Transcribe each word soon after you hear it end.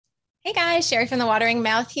Hey guys, Sherry from the Watering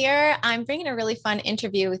Mouth here. I'm bringing a really fun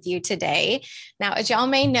interview with you today. Now, as y'all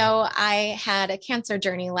may know, I had a cancer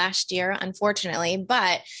journey last year, unfortunately,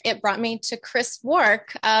 but it brought me to Chris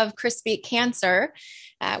Wark of Chris Beat Cancer.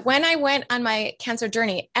 When I went on my cancer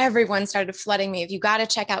journey, everyone started flooding me. If you got to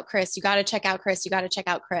check out Chris, you got to check out Chris, you got to check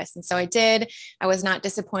out Chris. And so I did. I was not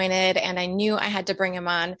disappointed, and I knew I had to bring him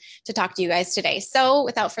on to talk to you guys today. So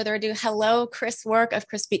without further ado, hello, Chris Wark of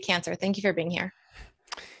Chris Beat Cancer. Thank you for being here.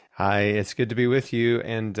 Hi, it's good to be with you.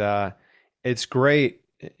 And it's great.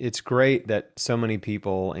 It's great that so many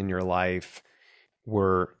people in your life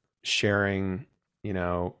were sharing, you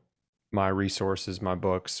know, my resources, my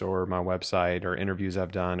books, or my website, or interviews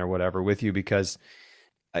I've done, or whatever with you, because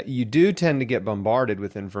you do tend to get bombarded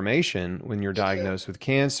with information when you're You do. diagnosed with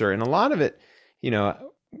cancer. And a lot of it, you know,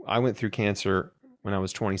 I went through cancer when I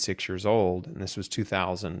was 26 years old, and this was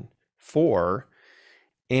 2004.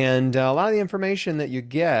 And a lot of the information that you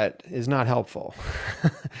get is not helpful.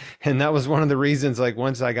 And that was one of the reasons, like,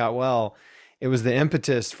 once I got well, it was the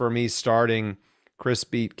impetus for me starting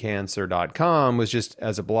chrisbeatcancer.com, was just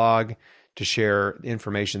as a blog to share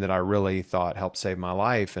information that I really thought helped save my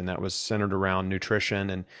life. And that was centered around nutrition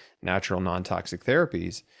and natural non-toxic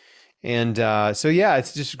therapies. And so, yeah,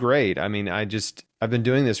 it's just great. I mean, I've been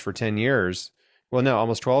doing this for 10 years. Well, no,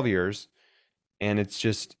 almost 12 years. And it's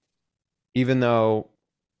just, even though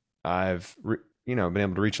been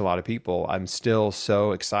able to reach a lot of people, I'm still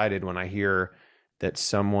so excited when I hear that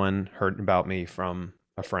someone heard about me from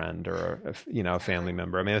a friend or a family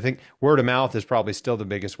member. I mean, I think word of mouth is probably still the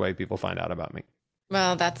biggest way people find out about me.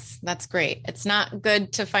 Well, that's great. It's not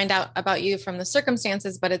good to find out about you from the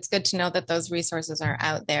circumstances, but it's good to know that those resources are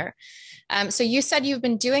out there. So you said you've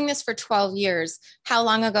been doing this for 12 years. How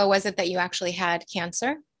long ago was it that you actually had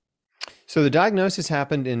cancer? So the diagnosis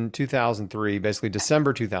happened in 2003, basically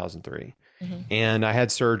December 2003. Hmm. And I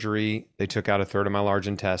had surgery. They took out a third of my large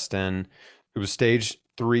intestine. It was stage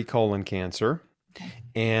 3 colon cancer. Okay.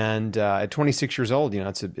 And at 26 years old,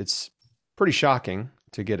 it's pretty shocking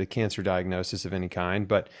to get a cancer diagnosis of any kind.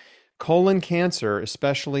 But colon cancer,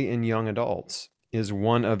 especially in young adults, is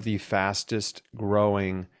one of the fastest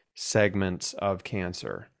growing segments of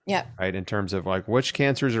cancer, Yeah. right? In terms of like which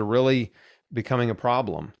cancers are really becoming a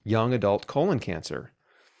problem, young adult colon cancer.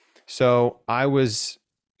 So I was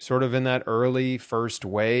sort of in that early first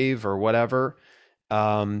wave or whatever.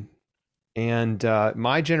 Um, and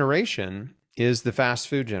my generation is the fast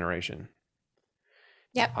food generation.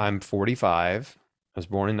 Yep. I'm 45. I was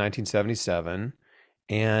born in 1977,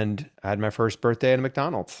 and I had my first birthday at a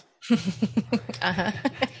McDonald's. Uh-huh.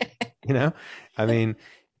 You know, I mean,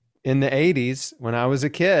 in the 80s, when I was a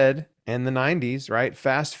kid, and the 90s, right,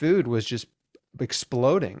 fast food was just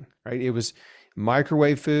exploding, right? It was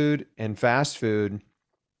microwave food and fast food.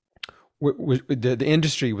 The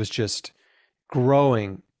industry was just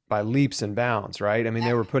growing by leaps and bounds, right? I mean, they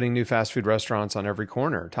Yep. were putting new fast food restaurants on every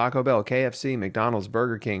corner: Taco Bell, KFC, McDonald's,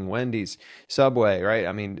 Burger King, Wendy's, Subway, right?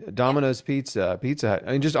 I mean, Yep. Domino's Pizza, Pizza Hut,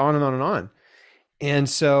 I mean, just on and on and on. And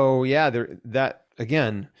so, yeah, that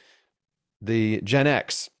again, the Gen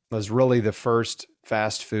X was really the first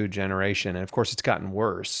fast food generation. And of course, it's gotten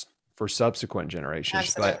worse for subsequent generations.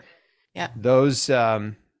 Absolutely. But Yeah. those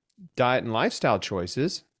diet and lifestyle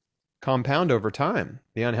choices compound over time,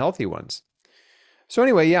 the unhealthy ones. So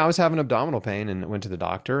anyway, yeah, I was having abdominal pain and went to the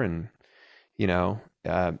doctor, and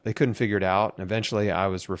they couldn't figure it out. And eventually, I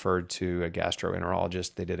was referred to a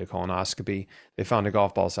gastroenterologist. They did a colonoscopy. They found a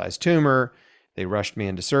golf ball sized tumor. They rushed me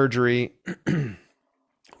into surgery,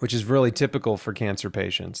 which is really typical for cancer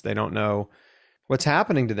patients. They don't know what's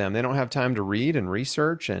happening to them. They don't have time to read and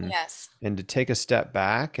research Yes. and to take a step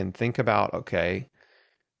back and think about, okay,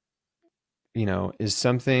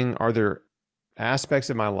 are there aspects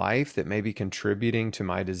of my life that may be contributing to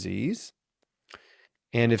my disease?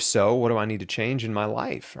 And if so, what do I need to change in my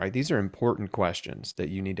life? Right? These are important questions that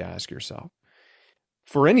you need to ask yourself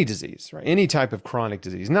for any disease, right? Any type of chronic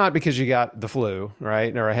disease, not because you got the flu,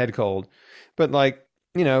 right? Or a head cold, but like,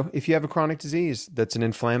 if you have a chronic disease that's an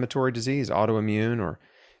inflammatory disease, autoimmune or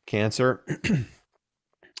cancer,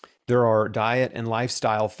 there are diet and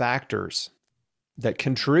lifestyle factors that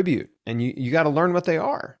contribute, and you got to learn what they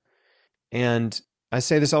are. And I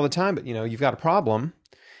say this all the time, but you've got a problem,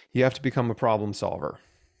 you have to become a problem solver.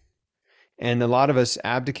 And a lot of us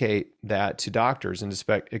abdicate that to doctors and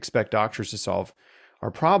expect doctors to solve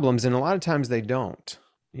our problems. And a lot of times they don't.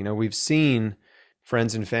 We've seen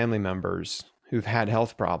friends and family members who've had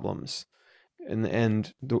health problems.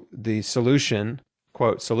 And the solution,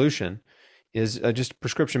 quote, solution, is just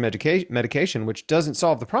prescription medication, which doesn't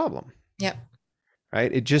solve the problem, Yep.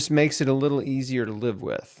 right? It just makes it a little easier to live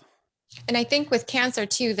with. And I think with cancer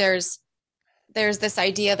too, there's this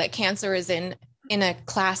idea that cancer is in a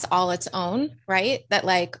class all its own, right? That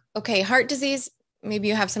like, okay, heart disease, maybe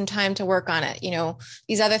you have some time to work on it.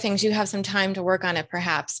 These other things, you have some time to work on it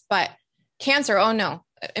perhaps, but cancer, oh no,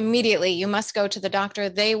 immediately you must go to the doctor.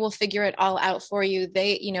 They will figure it all out for you.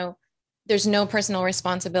 There's no personal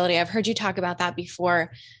responsibility. I've heard you talk about that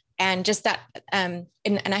before. And just that, and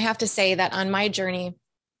I have to say that on my journey,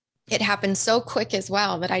 it happened so quick as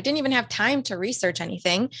well that I didn't even have time to research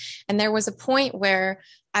anything. And there was a point where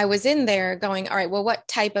I was in there going, all right, well, what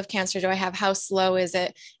type of cancer do I have? How slow is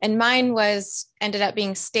it? And mine ended up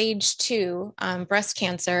being stage 2 breast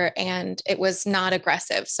cancer, and it was not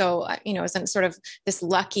aggressive. So, it was in sort of this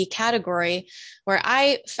lucky category where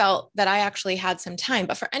I felt that I actually had some time.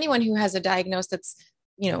 But for anyone who has a diagnosis that's,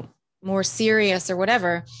 more serious or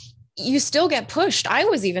whatever, you still get pushed. I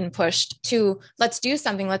was even pushed to, let's do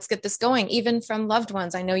something, let's get this going, even from loved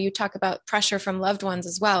ones. I know you talk about pressure from loved ones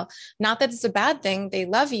as well. Not that it's a bad thing, they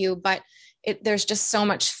love you, but there's just so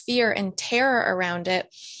much fear and terror around it.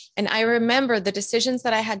 And I remember the decisions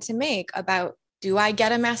that I had to make about, do I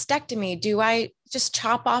get a mastectomy? Do I just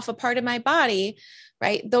chop off a part of my body?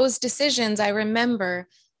 Right? Those decisions, I remember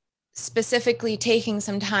specifically taking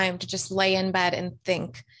some time to just lay in bed and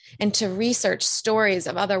think, and to research stories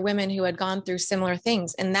of other women who had gone through similar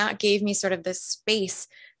things. And that gave me sort of this space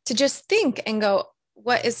to just think and go,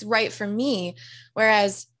 what is right for me?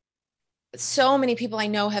 Whereas so many people I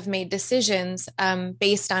know have made decisions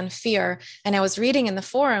based on fear. And I was reading in the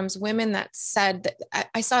forums, women that said that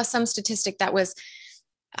I saw some statistic that was,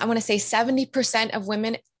 I want to say 70% of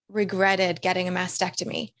women regretted getting a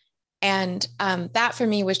mastectomy. And that for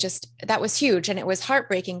me that was huge. And it was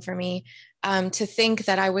heartbreaking for me to think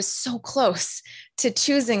that I was so close to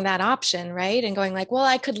choosing that option, right? And going like, well,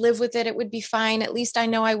 I could live with it. It would be fine. At least I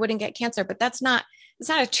know I wouldn't get cancer. But it's not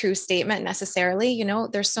a true statement necessarily.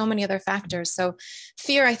 There's so many other factors. So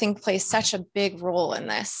fear, I think, plays such a big role in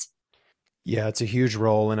this. Yeah, it's a huge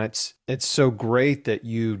role. And it's so great that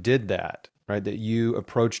you did that, right? That you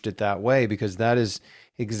approached it that way, because that is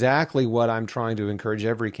exactly what I'm trying to encourage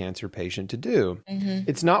every cancer patient to do. Mm-hmm.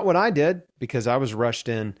 It's not what I did, because I was rushed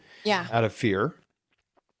in out of fear.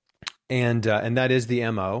 And that is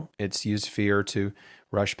the MO. It's use fear to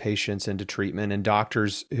rush patients into treatment, and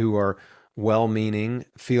doctors who are well-meaning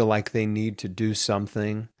feel like they need to do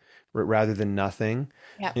something rather than nothing.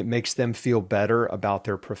 Yeah. It makes them feel better about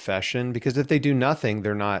their profession, because if they do nothing,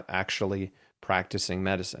 they're not actually practicing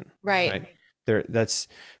medicine. Right. That's,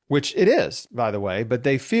 which it is, by the way, but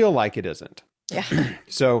they feel like it isn't. Yeah.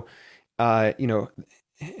 So,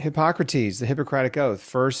 Hippocrates, the Hippocratic Oath,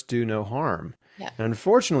 first do no harm. Yeah. And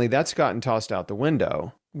unfortunately, that's gotten tossed out the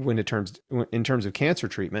window in terms of cancer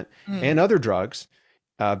treatment and other drugs,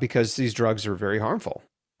 because these drugs are very harmful.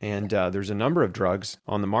 And there's a number of drugs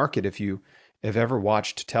on the market. If you have ever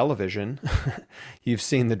watched television, you've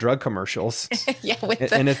seen the drug commercials. Yeah,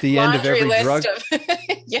 and at the end of every drug,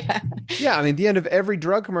 yeah, I mean, the end of every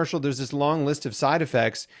drug commercial, there's this long list of side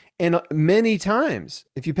effects, and many times,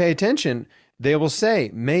 if you pay attention, they will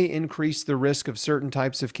say may increase the risk of certain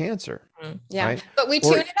types of cancer. Yeah, right? But we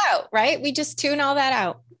tune it out, right? We just tune all that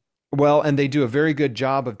out. Well, and they do a very good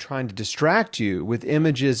job of trying to distract you with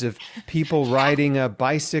images of people riding a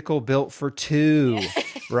bicycle built for two,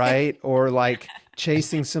 right? Or like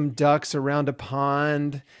chasing some ducks around a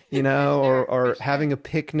pond, or having a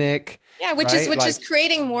picnic. Yeah, which is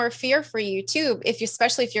creating more fear for you too,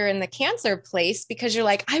 especially if you're in the cancer place, because you're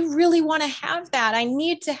like, I really want to have that. I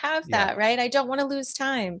need to have that, right? I don't want to lose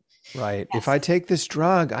time. Right. Yes. If I take this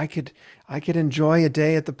drug, I could enjoy a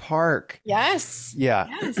day at the park. Yes. Yeah.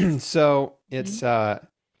 Yes. So it's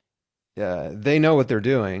they know what they're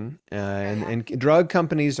doing, and drug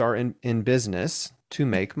companies are in business to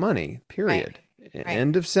make money. Period. Right.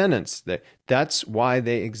 End of sentence. That's why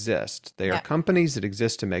they exist. They are companies that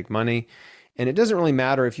exist to make money, and it doesn't really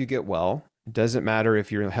matter if you get well. It doesn't matter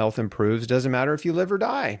if your health improves. It doesn't matter if you live or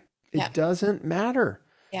die. It doesn't matter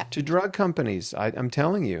to drug companies. I'm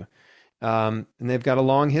telling you. And they've got a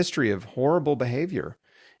long history of horrible behavior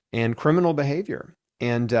and criminal behavior.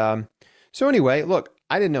 And so anyway, look,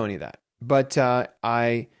 I didn't know any of that, but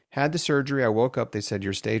I had the surgery. I woke up. They said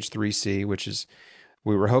you're stage 3C, which is,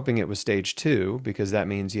 we were hoping it was stage 2, because that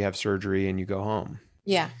means you have surgery and you go home.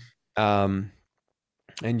 Yeah. And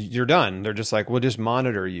you're done. They're just like, we'll just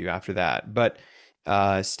monitor you after that. But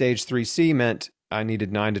stage 3C meant I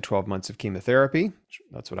needed 9 to 12 months of chemotherapy.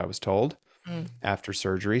 That's what I was told after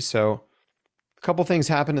surgery. So a couple things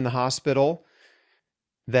happened in the hospital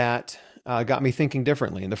that got me thinking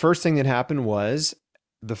differently. And the first thing that happened was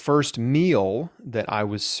the first meal that I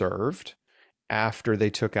was served after they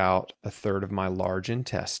took out a third of my large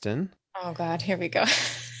intestine, Oh God, here we go.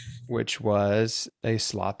 which was a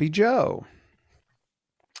sloppy Joe.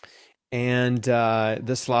 And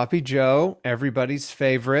the sloppy Joe, everybody's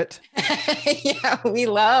favorite, Yeah, we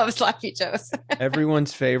love sloppy joes.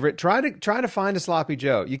 everyone's favorite. Try to find a sloppy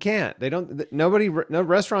Joe. You can't. They don't. Nobody. No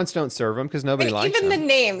restaurants don't serve them because nobody And likes them.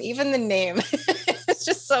 even the name, it's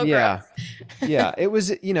just so gross. Yeah. Yeah, it was,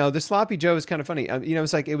 the sloppy Joe is kind of funny.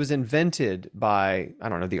 It's like it was invented by, I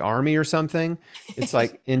don't know, the army or something. It's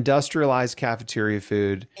like industrialized cafeteria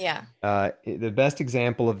food. Yeah. The best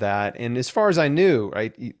example of that, and as far as I knew,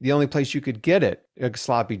 right, the only place you could get it, a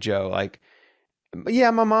sloppy Joe, like,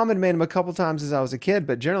 yeah, my mom had made them a couple times as I was a kid,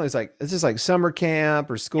 but generally it's just like summer camp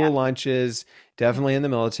or school Yeah. lunches, definitely in the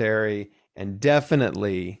military, and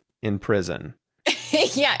definitely in prison.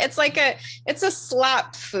 Yeah, it's a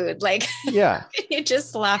slop food. Like Yeah. you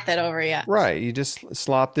just slop it over, yeah. Right. You just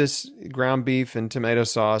slop this ground beef and tomato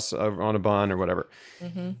sauce on a bun or whatever.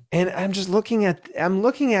 Hmm. And I'm looking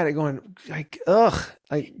at it going like, ugh,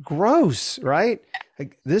 like gross, right?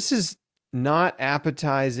 Like this is not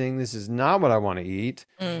appetizing. This is not what I want to eat.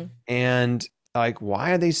 Mm. And like,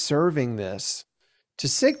 why are they serving this to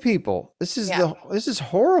sick people? Yeah. This is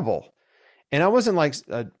horrible. And I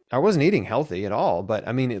wasn't eating healthy at all, but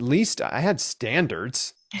I mean, at least I had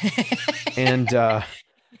standards. And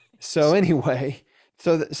so anyway,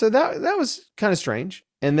 so that was kind of strange.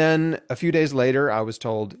 And then a few days later, I was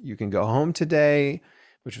told you can go home today,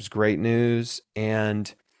 which was great news.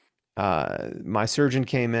 And my surgeon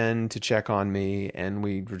came in to check on me, and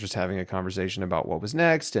we were just having a conversation about what was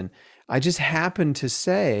next. And I just happened to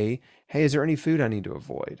say, "Hey, is there any food I need to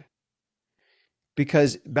avoid?"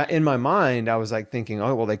 Because in my mind, I was like thinking,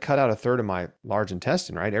 "Oh, well, they cut out a third of my large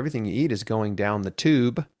intestine, right? Everything you eat is going down the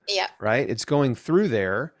tube." Yeah. Right? It's going through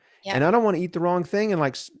there. Yeah. And I don't want to eat the wrong thing and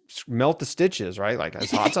like melt the stitches, right? Like,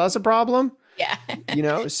 is hot sauce a problem?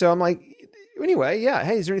 Yeah. So I'm like, anyway, yeah.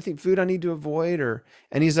 Hey, is there anything food I need to avoid?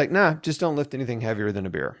 And he's like, nah, just don't lift anything heavier than a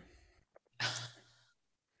beer.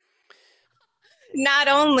 Not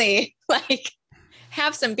only like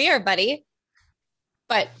have some beer, buddy,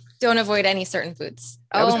 but don't avoid any certain foods.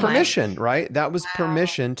 That was Oh my. permission, right? That was Wow.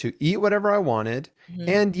 permission to eat whatever I wanted. Mhm.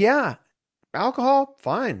 And yeah, alcohol,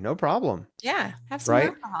 fine, no problem. Yeah. Have some Right.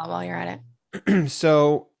 alcohol while you're at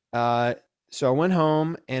So I went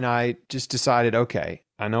home and I just decided, okay,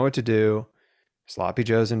 I know what to do. Sloppy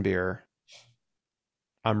Joes and beer.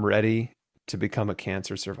 I'm ready to become a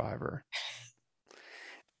cancer survivor.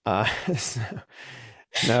 So,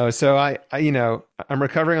 no, so I'm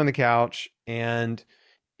recovering on the couch, and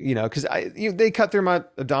because they cut through my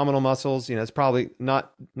abdominal muscles. It's probably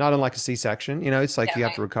not unlike a C-section. It's like Yeah, you have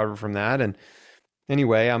right. to recover from that. And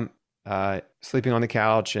anyway, I'm sleeping on the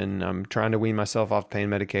couch, and I'm trying to wean myself off pain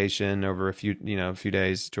medication over a few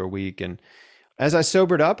days to a week. And as I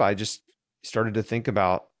sobered up, I just started to think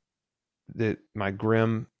about my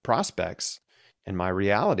grim prospects and my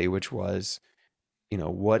reality, which was,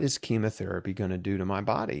 what is chemotherapy going to do to my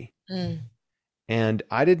body? Mm. And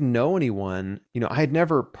I didn't know anyone, I had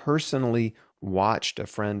never personally watched a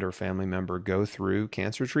friend or family member go through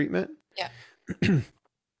cancer treatment, Yeah.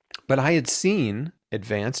 but I had seen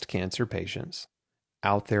advanced cancer patients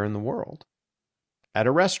out there in the world at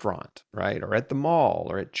a restaurant, right? Or at the mall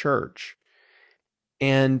or at church.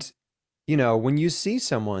 And, when you see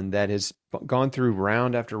someone that has gone through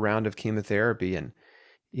round after round of chemotherapy, and,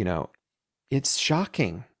 it's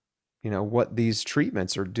shocking, what these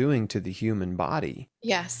treatments are doing to the human body.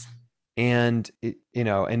 Yes. And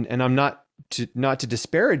and I'm not to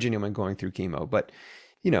disparage anyone going through chemo, but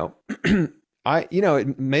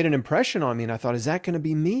it made an impression on me, and I thought, is that going to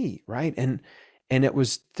be me, right? And that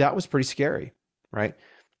was pretty scary, right?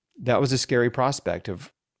 That was a scary prospect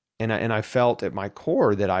and I felt at my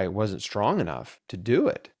core that I wasn't strong enough to do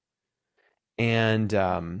it, and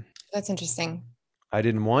That's interesting. I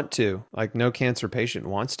didn't want to. Like, no cancer patient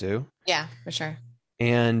wants to, Yeah, for sure.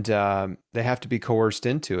 and they have to be coerced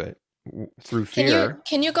into it through Can you fear.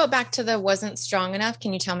 can you go back to the wasn't strong enough?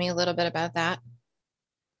 Can you tell me a little bit about that?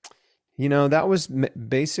 That was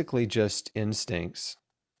basically just instincts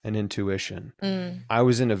and intuition. Mm. I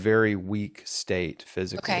was in a very weak state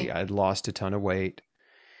physically. Okay. I'd lost a ton of weight.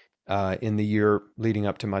 In the year leading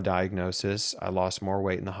up to my diagnosis, I lost more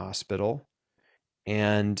weight in the hospital,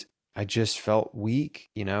 and I just felt weak,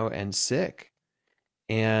 and sick.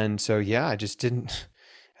 And so, yeah, I just didn't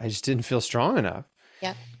feel strong enough.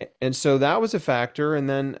 Yeah. And so that was a factor. And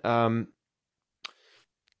then,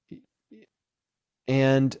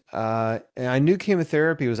 and I knew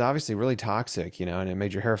chemotherapy was obviously really toxic, and it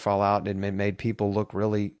made your hair fall out, and it made people look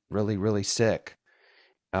really, really, really sick.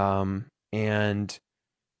 And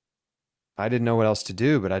I didn't know what else to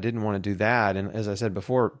do, but I didn't want to do that. And as I said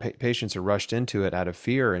before, patients are rushed into it out of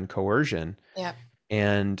fear and coercion. Yeah.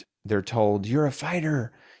 And they're told, you're a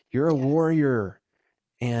fighter, you're a Yes. warrior.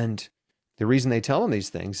 And the reason they tell them these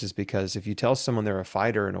things is because if you tell someone they're a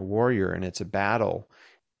fighter and a warrior and it's a battle,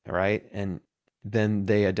 right? And then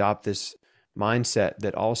they adopt this mindset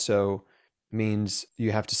that also means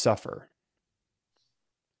you have to suffer,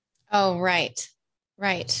 Oh, right.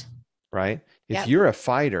 Right. right? If Yep. you're a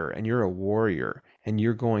fighter and you're a warrior and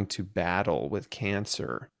you're going to battle with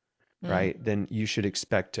cancer, Mm. right? Then you should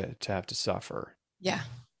expect to have to suffer. Yeah.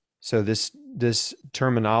 So this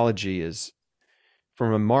terminology is,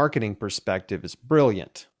 from a marketing perspective, is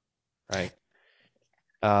brilliant, right?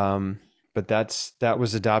 Um, but that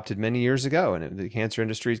was adopted many years ago, and the cancer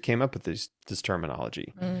industry came up with this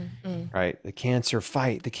terminology, Mm, mm. right? The cancer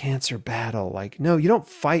fight, the cancer battle. Like, no, you don't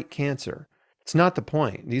fight cancer. It's not the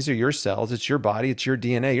point. These are your cells. It's your body. It's your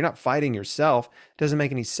DNA. You're not fighting yourself. It doesn't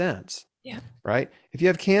make any sense, Yeah. right? If you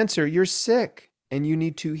have cancer, you're sick and you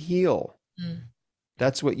need to heal. Mm.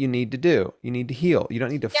 That's what you need to do. You need to heal. You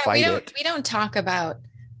don't need to Yeah, we fight don't it. we don't talk about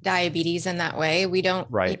diabetes in that way. We don't,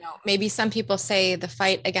 Right. maybe some people say the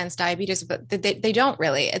fight against diabetes, but they don't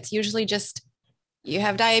really. It's usually just you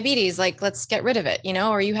have diabetes, like let's get rid of it,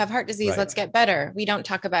 or you have heart disease, Right. let's get better. We don't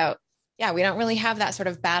talk about, yeah, we don't really have that sort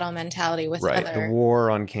of battle mentality with Right. The other. war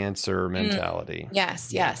on cancer Mm, mentality.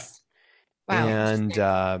 yes, Yeah. yes. Wow.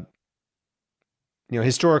 And,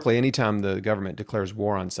 historically, anytime the government declares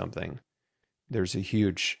war on something, there's a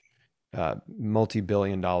huge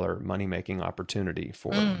multi-billion-dollar money-making opportunity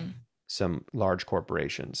for Mm, some large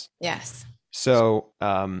corporations. yes. So,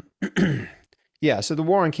 yeah, so the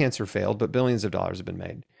war on cancer failed, but billions of dollars have been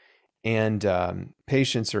made. And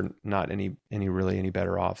patients are not any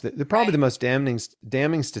better off. Probably Right. the most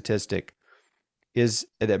damning statistic is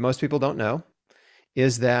that most people don't know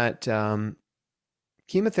is that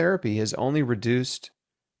chemotherapy has only reduced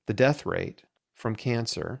the death rate from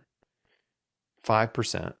cancer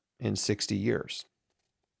 5% in 60 years.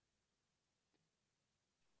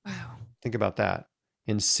 Wow. Think about that.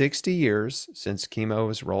 In 60 years since chemo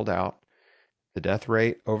was rolled out, the death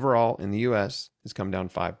rate overall in the US has come down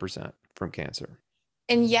 5% from cancer.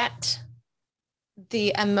 And yet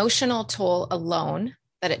the emotional toll alone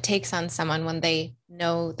that it takes on someone when they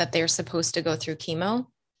know that they're supposed to go through chemo.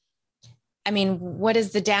 I mean, what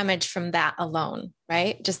is the damage from that alone,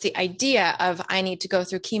 right? Just the idea of I need to go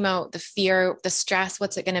through chemo, the fear, the stress,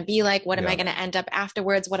 what's it going to be like? What am I Yeah. going to end up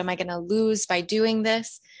afterwards? What am I going to lose by doing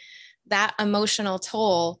this? That emotional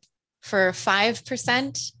toll for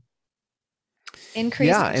 5% increase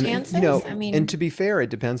Yeah, in and chances. I and mean, to be fair, it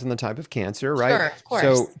depends on the type of cancer, right? sure, of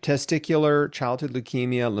So course. testicular, childhood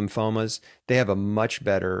leukemia, lymphomas, they have a much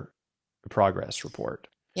better progress report,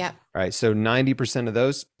 Yeah. right? So 90% of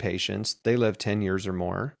those patients, they live 10 years or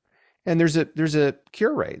more. And there's a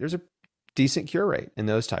cure rate. There's a decent cure rate in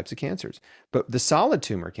those types of cancers. But the solid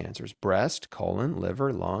tumor cancers, breast, colon,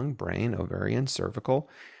 liver, lung, brain, ovarian, cervical,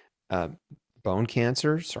 uh, bone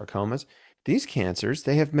cancer, sarcomas, these cancers,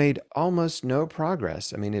 they have made almost no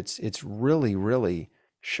progress. I mean, it's really, really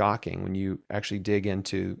shocking when you actually dig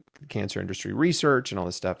into cancer industry research and all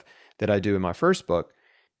this stuff that I do in my first book.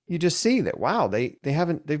 You just see that, wow,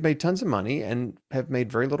 they've made tons of money and have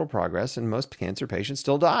made very little progress, and most cancer patients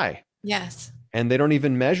still die. Yes. And they don't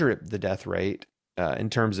even measure the death rate in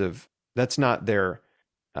terms of, that's not their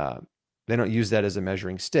they don't use that as a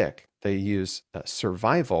measuring stick. They use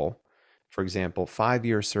survival, for example,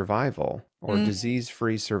 5-year survival or Mm,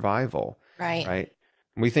 disease-free survival, right. right?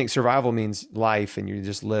 We think survival means life and you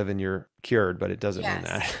just live and you're cured, but it doesn't mean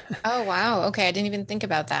Yes. that. Oh, wow. Okay. I didn't even think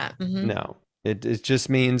about that. Hmm. No, it just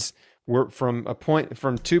means we're from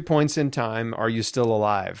 2 points in time. Are you still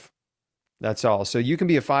alive? That's all. So you can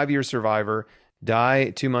be a 5-year survivor, die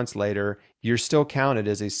 2 months later. You're still counted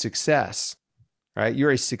as a success, right? You're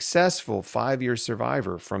a successful 5-year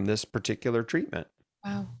survivor from this particular treatment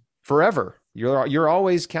Wow. forever. You're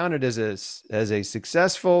always counted as a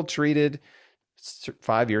successful treated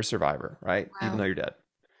 5-year survivor, right? Even Wow. though you're dead.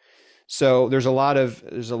 So there's a lot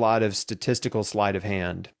of statistical sleight of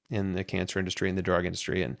hand in the cancer industry and the drug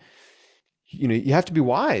industry, and you have to be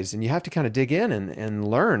wise and you have to kind of dig in and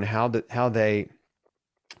learn how they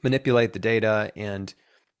manipulate the data and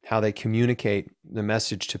how they communicate the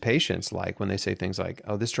message to patients. Like when they say things like,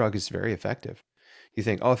 "Oh, this drug is very effective," you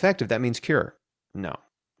think, "Oh, effective, that means cure." No,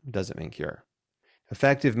 it doesn't mean cure.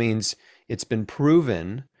 Effective means it's been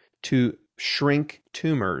proven to shrink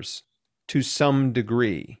tumors to some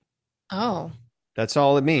degree. Oh, That's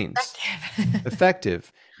all it means. effective.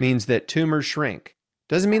 Effective means that tumors shrink.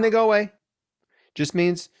 Doesn't mean they go away. Just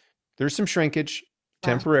means there's some shrinkage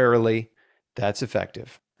Wow. temporarily. That's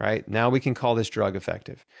effective, right? Now we can call this drug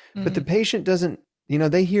effective. But the Mhm. patient doesn't,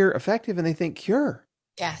 they hear effective and they think cure.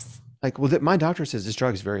 Yes. Like, well, my doctor says this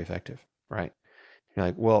drug is very effective, right? You're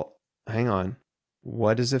like, well, hang on.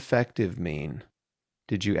 What does effective mean?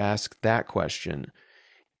 Did you ask that question?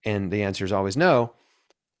 And the answer is always no.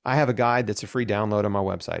 I have a guide that's a free download on my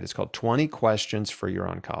website. It's called 20 Questions for Your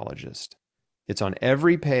Oncologist. It's on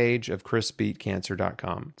every page of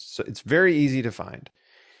chrisbeatcancer.com. So it's very easy to find.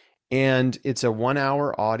 And it's a 1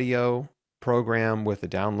 hour audio program with a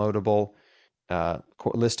downloadable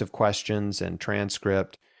list of questions and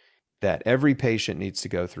transcript that every patient needs to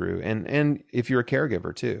go through. And if you're a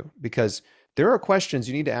caregiver too, because there are questions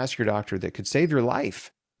you need to ask your doctor that could save your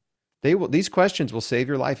life. These questions will save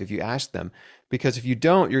your life if you ask them, because if you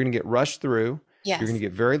don't, you're going to get rushed through. You're going Yes. to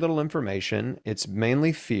get very little information. It's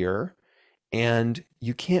mainly fear, and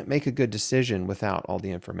you can't make a good decision without all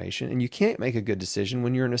the information. And you can't make a good decision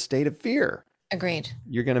when you're in a state of fear. Agreed.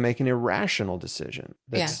 You're going to make an irrational decision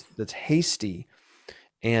Yes. that's hasty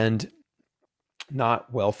and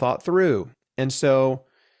not well thought through. And so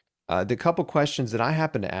the couple questions that I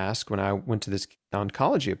happened to ask when I went to this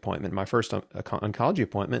oncology appointment, my first oncology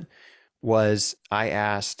appointment, was I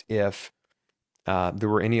asked if there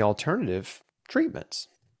were any alternative treatments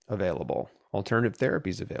available, alternative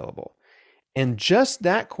therapies available. And just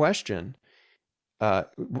that question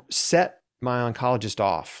set my oncologist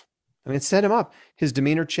off. I mean, it set him up. His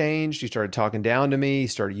demeanor changed. He started talking down to me. He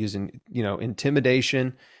started using,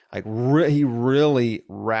 intimidation. Like he really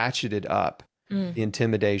ratcheted up Mm. the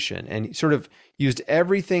intimidation, and he sort of used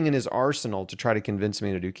everything in his arsenal to try to convince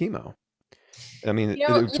me to do chemo. I mean, You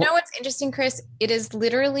know what's interesting, Chris? It is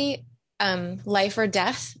literally life or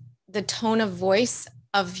death, the tone of voice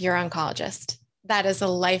of your oncologist. That is a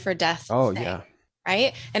life or death oh thing, yeah,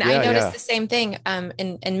 right? And I yeah, noticed yeah, the same thing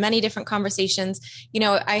in many different conversations.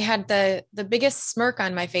 I had the biggest smirk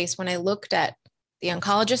on my face when I looked at the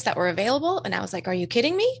oncologists that were available, and I was like, "Are you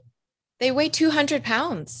kidding me? They weigh 200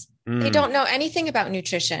 pounds. They mm, don't know anything about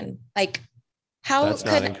nutrition. Like, that's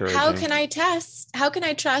not how encouraging. can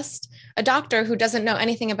I trust a doctor who doesn't know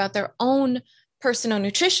anything about their own personal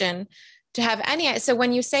nutrition to have any? So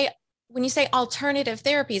when you say alternative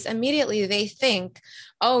therapies, immediately they think,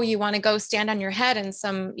 oh, you want to go stand on your head in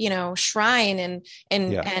some, shrine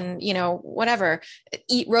Yeah, and whatever,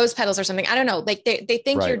 eat rose petals or something. I don't know. Like they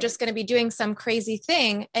think you're right, just going to be doing some crazy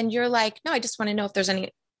thing. And you're like, no, I just want to know if there's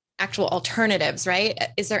any actual alternatives, right?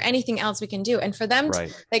 Is there anything else we can do? And for them to,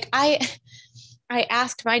 right. like, I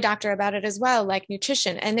asked my doctor about it as well, like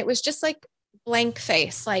nutrition, and it was just like blank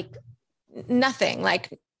face, like nothing,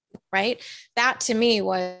 like, right. That to me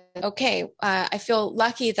was okay. I feel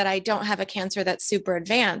lucky that I don't have a cancer that's super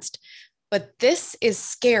advanced, but this is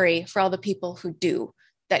scary for all the people who do,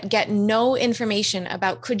 that get no information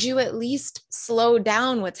about, could you at least slow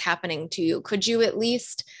down what's happening to you? Could you at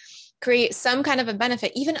least create some kind of a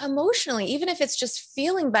benefit, even emotionally, even if it's just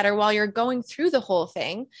feeling better while you're going through the whole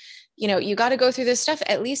thing? You got to go through this stuff,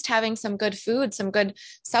 at least having some good food, some good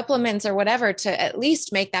supplements or whatever to at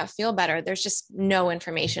least make that feel better. There's just no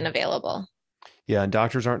information available. Yeah, and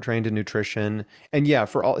doctors aren't trained in nutrition. And yeah,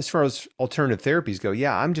 as far as alternative therapies go,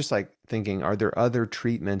 yeah, I'm just like thinking, are there other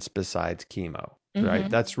treatments besides chemo? Right? Mm-hmm.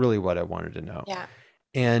 That's really what I wanted to know. Yeah.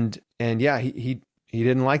 And yeah, he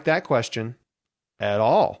didn't like that question at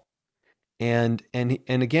all. And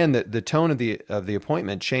again, the tone of the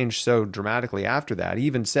appointment changed so dramatically after that. He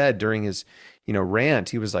even said during his, rant,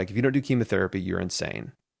 he was like, if you don't do chemotherapy, you're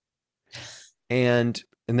insane. And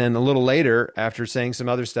then a little later, after saying some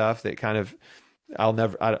other stuff that kind of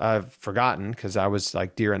I've forgotten because I was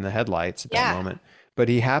like deer in the headlights at that Yeah. moment. But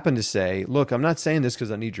he happened to say, look, I'm not saying this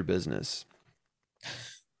because I need your business,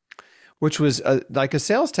 which was like a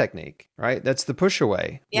sales technique, right? That's the push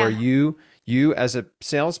away where Yeah. you as a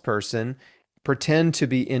salesperson pretend to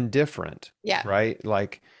be indifferent, Yeah. right?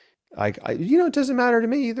 Like it doesn't matter to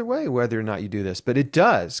me either way whether or not you do this, but it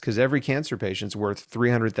does because every cancer patient's worth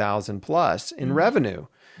 300,000 plus in Mm-hmm. revenue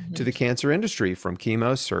to Mm-hmm. the cancer industry, from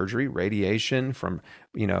chemo, surgery, radiation, from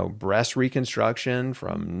breast reconstruction,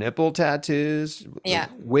 from nipple tattoos, Yeah.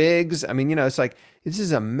 wigs. I mean, it's like this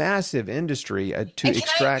is a massive industry to And can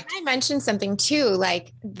extract. I mention something too?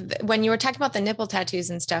 Like when you were talking about the nipple tattoos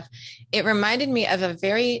and stuff, it reminded me of a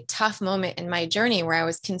very tough moment in my journey where I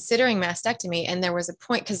was considering mastectomy. And there was a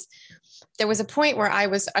point, because there was a point where I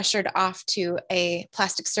was ushered off to a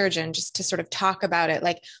plastic surgeon just to sort of talk about it.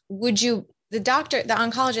 Like, the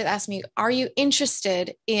oncologist asked me, are you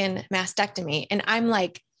interested in mastectomy? And I'm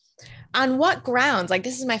like, on what grounds? Like,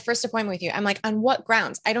 this is my first appointment with you. I'm like, on what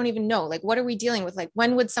grounds? I don't even know. Like, what are we dealing with? Like,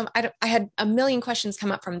 when would I had a million questions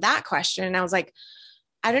come up from that question. And I was like,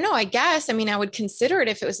 I don't know. I guess, I mean, I would consider it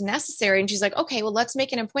if it was necessary. And she's like, okay, well, let's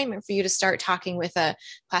make an appointment for you to start talking with a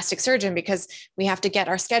plastic surgeon because we have to get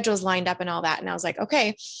our schedules lined up and all that. And I was like,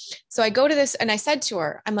 okay. So I go to this and I said to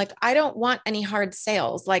her, I'm like, I don't want any hard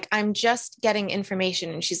sales. Like, I'm just getting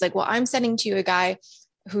information. And she's like, well, I'm sending to you a guy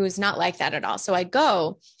who's not like that at all. So I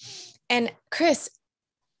go, and Chris,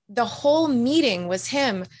 the whole meeting was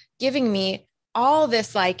him giving me all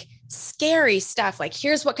this like scary stuff. Like,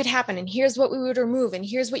 here's what could happen, and here's what we would remove, and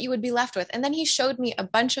here's what you would be left with. And then he showed me a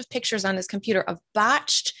bunch of pictures on his computer of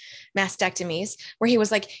botched mastectomies where he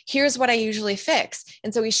was like, here's what I usually fix.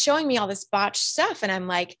 And so he's showing me all this botched stuff. And I'm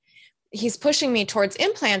like, he's pushing me towards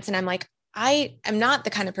implants. And I'm like, I am not the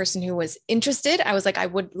kind of person who was interested. I was like, I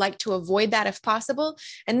would like to avoid that if possible.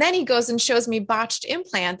 And then he goes and shows me botched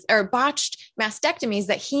implants or botched mastectomies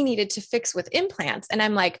that he needed to fix with implants. And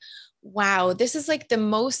I'm like, wow, this is like the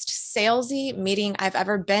most salesy meeting I've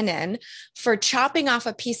ever been in for chopping off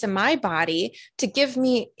a piece of my body to give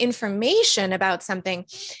me information about something.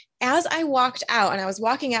 As I walked out and I was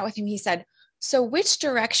walking out with him, he said, so which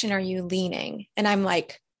direction are you leaning? And I'm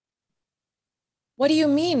like, what do you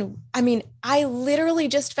mean? I mean, I literally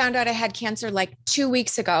just found out I had cancer like 2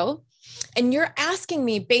 weeks ago. And you're asking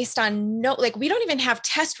me based on like, we don't even have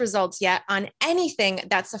test results yet on anything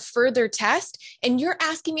that's a further test. And you're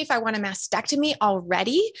asking me if I want a mastectomy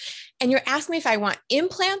already. And you're asking me if I want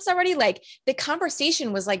implants already. Like, the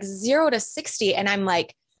conversation was like 0 to 60. And I'm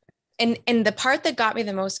like, and the part that got me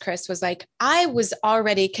the most, Chris, was like, I was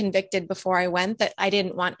already convicted before I went that I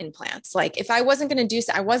didn't want implants. Like, if I wasn't going to do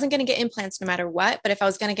so, I wasn't going to get implants no matter what. But if I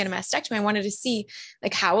was going to get a mastectomy, I wanted to see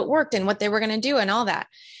like how it worked and what they were going to do and all that.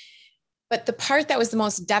 But the part that was the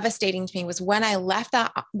most devastating to me was when I left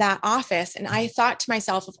that office, and I thought to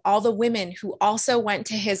myself of all the women who also went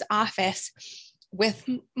to his office with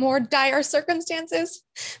more dire circumstances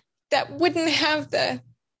that wouldn't have the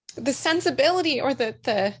sensibility or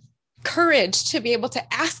the courage to be able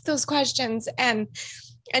to ask those questions and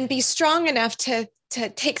be strong enough to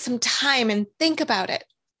take some time and think about it.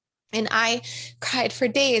 And I cried for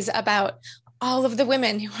days about all of the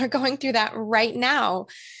women who are going through that right now,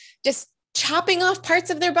 just chopping off parts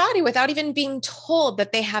of their body without even being told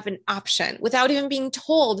that they have an option, without even being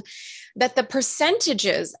told that the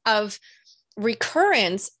percentages of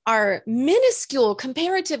recurrence are minuscule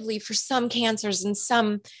comparatively for some cancers and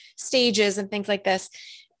some stages and things like this.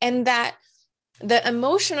 And that the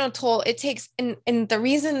emotional toll it takes, and the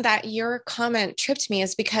reason that your comment tripped me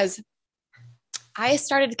is because I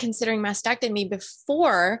started considering mastectomy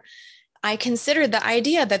before I considered the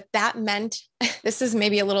idea that meant, this is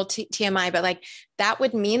maybe a little TMI, but like that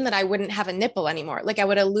would mean that I wouldn't have a nipple anymore. Like I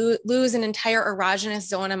would lose an entire erogenous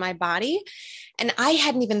zone in my body. And I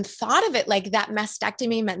hadn't even thought of it like that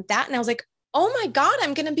mastectomy meant that. And I was like, oh my God,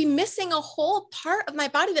 I'm going to be missing a whole part of my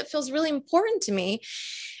body that feels really important to me.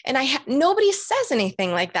 And nobody says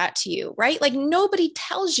anything like that to you, right? Like nobody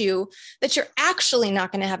tells you that you're actually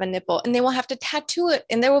not going to have a nipple and they will have to tattoo it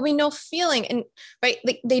and there will be no feeling. And right,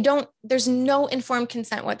 like there's no informed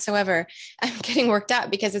consent whatsoever. I'm getting worked up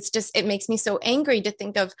because it makes me so angry to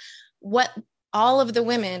think of what all of the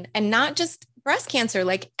women, and not just breast cancer,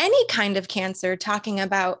 like any kind of cancer, talking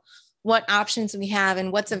about what options we have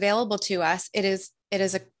and what's available to us. It's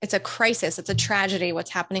a crisis. It's a tragedy what's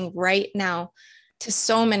happening right now to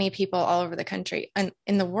so many people all over the country and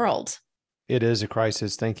in the world. It is a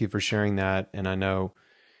crisis. Thank you for sharing that. And I know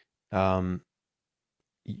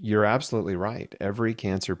you're absolutely right. Every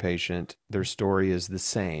cancer patient, their story is the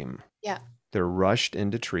same. Yeah. They're rushed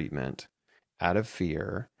into treatment out of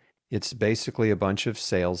fear. It's basically a bunch of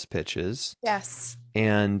sales pitches. Yes.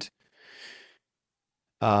 And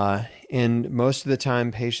most of the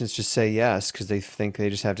time patients just say yes because they think they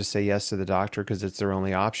just have to say yes to the doctor because it's their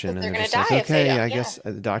only option. But and they're they're going just to die like, if they okay, don't. I Yeah. guess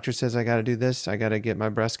the doctor says I got to do this. I got to get my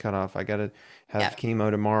breast cut off. I got to have Yep.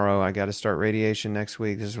 chemo tomorrow. I got to start radiation next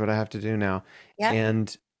week. This is what I have to do now. Yep.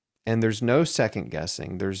 And there's no second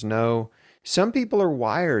guessing. Some people are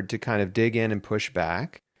wired to kind of dig in and push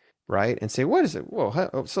back, right? And say, what is it?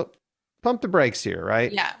 Whoa, so pump the brakes here,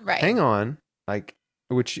 right? Yeah. Right. Hang on. Like,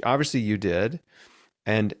 which obviously you did.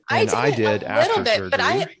 And I did a after little bit, surgery. but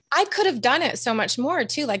I could have done it so much more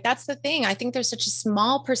too. Like that's the thing. I think there's such a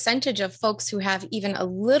small percentage of folks who have even a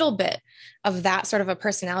little bit of that sort of a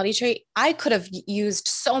personality trait. I could have used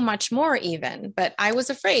so much more even, but I was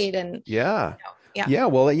afraid. And yeah. Yeah. Yeah.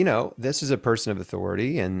 Well, this is a person of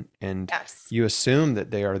authority and Yes. you assume that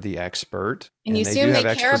they are the expert. And you assume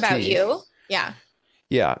they care about you. Yeah.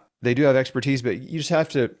 Yeah. They do have expertise, but you just have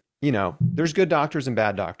to there's good doctors and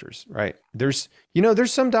bad doctors, right? There's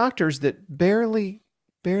some doctors that barely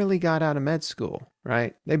got out of med school,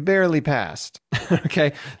 right? They barely passed.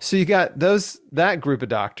 Okay. So you got that group of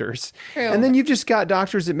doctors. And True. then you've just got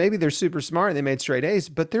doctors that maybe they're super smart and they made straight A's,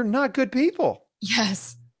 but they're not good people,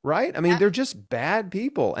 Yes. right? I mean, they're just bad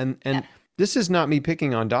people. And this is not me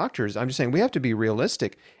picking on doctors. I'm just saying we have to be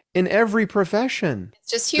realistic. In every profession,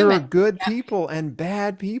 It's just there are human. good people and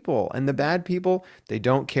bad people. And the bad people, they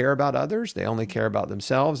don't care about others. They only care about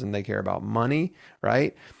themselves and they care about money,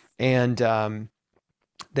 right? And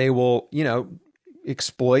they will,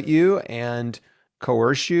 exploit you and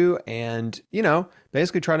coerce you and,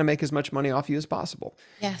 basically try to make as much money off you as possible.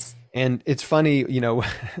 Yes. And it's funny,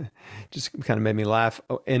 just kind of made me laugh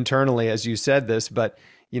internally as you said this, but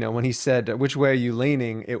when he said, "Which way are you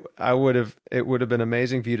leaning?" it would have been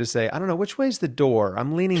amazing for you to say, "I don't know, which way's the door?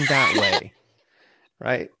 I'm leaning that way."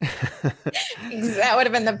 Right? That would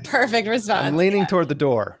have been the perfect response. I'm leaning toward the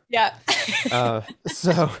door. Yeah.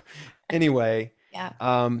 So anyway, Yeah.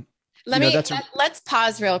 you know, that's a, Let's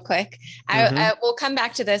pause real quick. Mhm. We'll come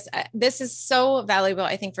back to this. This is so valuable,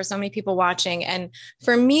 I think, for so many people watching, and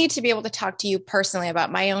for me to be able to talk to you personally about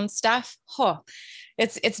my own stuff.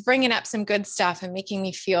 It's bringing up some good stuff and making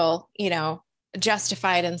me feel,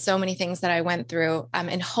 justified in so many things that I went through.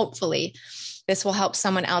 And hopefully, this will help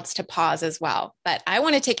someone else to pause as well. But I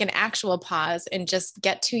want to take an actual pause and just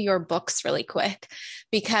get to your books really quick,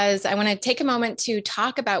 because I want to take a moment to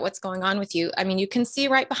talk about what's going on with you. I mean, you can see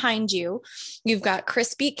right behind you, you've got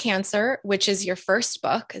Chris Beat Cancer, which is your first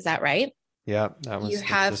book. Is that right? Yeah, that's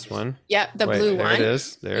this one. Yep, the Wait, blue there one. it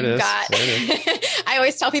is. There it is. Got, There it is. I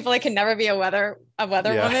always tell people I can never be a weather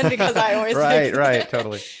Yeah. woman, because I always right,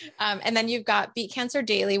 totally. And then you've got Beat Cancer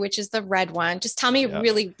Daily, which is the red one. Just tell me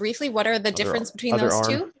really briefly, what are the difference between those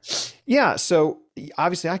arm. two? Yeah, so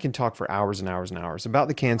obviously I can talk for hours and hours and hours about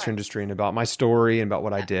the cancer industry and about my story and about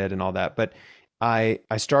what I did and all that. But I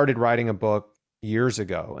started writing a book years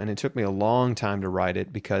ago, and it took me a long time to write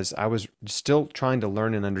it because I was still trying to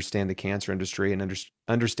learn and understand the cancer industry and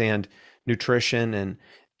understand nutrition and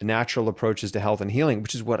natural approaches to health and healing,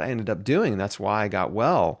 which is what I ended up doing. And that's why I got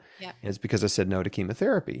well. Yeah. It's because I said no to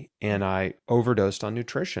chemotherapy and I overdosed on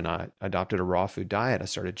nutrition. I adopted a raw food diet. I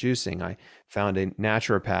started juicing. I found a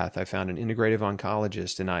naturopath. I found an integrative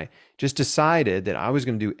oncologist. And I just decided that I was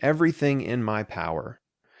going to do everything in my power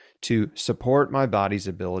to support my body's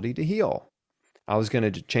ability to heal. I was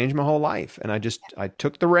going to change my whole life. And I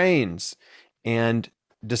took the reins and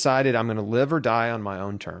decided I'm going to live or die on my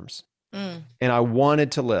own terms. And I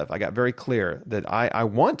wanted to live. I got very clear that I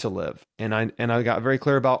want to live. And I got very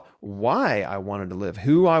clear about why I wanted to live,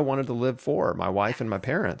 who I wanted to live for, my wife and my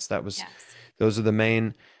parents. Those are the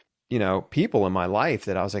main, people in my life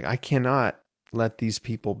that I was like, I cannot let these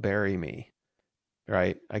people bury me.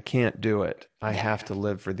 Right? I can't do it. I have to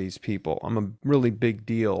live for these people. I'm a really big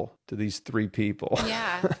deal to these three people.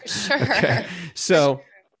 Yeah, for sure. Okay. So,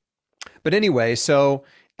 but anyway,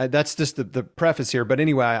 that's just the preface here. But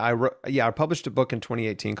anyway, I published a book in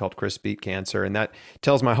 2018 called Chris Beat Cancer, and that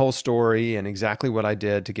tells my whole story and exactly what I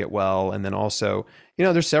did to get well. And then also,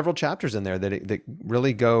 there's several chapters in there that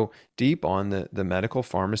really go deep on the medical,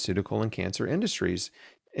 pharmaceutical, and cancer industries.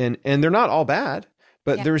 And they're not all bad.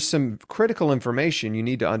 But there's some critical information you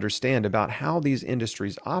need to understand about how these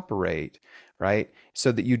industries operate, right?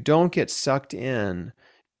 So that you don't get sucked in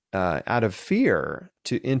out of fear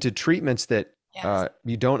into treatments that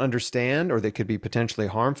you don't understand or that could be potentially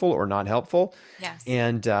harmful or not helpful. Yes.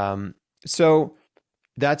 And so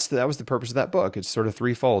that was the purpose of that book. It's sort of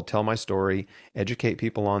threefold: tell my story, educate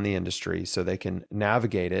people on the industry so they can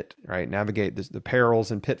navigate it, right? Navigate the perils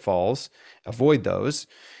and pitfalls, avoid those.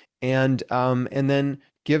 And then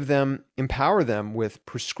empower them with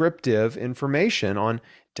prescriptive information on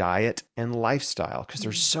diet and lifestyle, because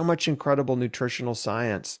there's so much incredible nutritional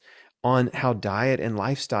science on how diet and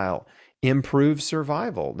lifestyle improve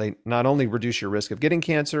survival. They not only reduce your risk of getting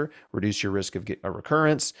cancer, reduce your risk of a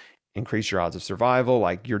recurrence, increase your odds of survival.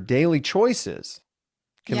 Like, your daily choices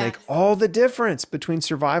can make all the difference between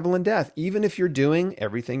survival and death, even if you're doing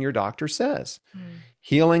everything your doctor says.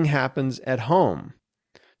 Healing happens at home.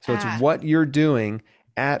 So it's what you're doing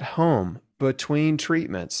at home between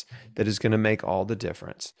treatments that is going to make all the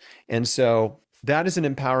difference. And so that is an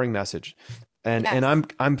empowering message. And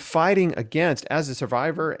I'm fighting against, as a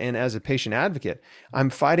survivor and as a patient advocate, I'm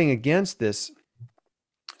fighting against this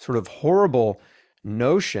sort of horrible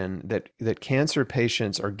notion that cancer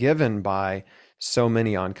patients are given by so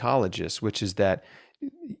many oncologists, which is that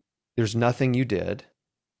there's nothing you did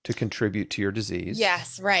to contribute to your disease.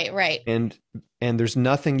 Yes, right. And there's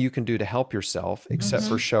nothing you can do to help yourself except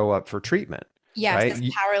for show up for treatment. Yes, right?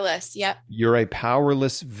 it's powerless. Yep. You're a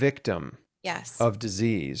powerless victim Yes. of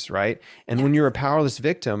disease, right? And when Yes. you're a powerless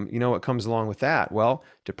victim, you know what comes along with that? Well,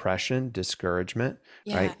 depression, discouragement,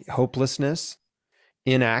 right? Yes. Hopelessness,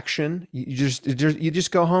 inaction. You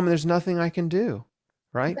just go home and there's nothing I can do,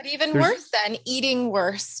 right? But even There's worse than eating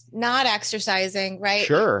worse, not exercising, right?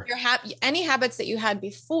 sure, Any habits that you had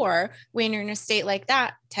before when you're in a state like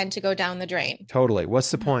that tend to go down the drain. totally. What's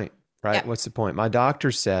the Mhm. point, right? Yep. What's the point? My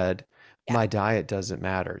doctor said Yeah. my diet doesn't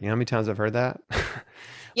matter. You know how many times I've heard that?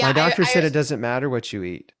 Yeah. My doctor said it doesn't matter what you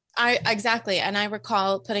eat. Exactly. And I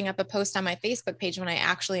recall putting up a post on my Facebook page when I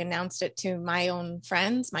actually announced it to my own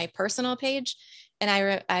friends, my personal page. And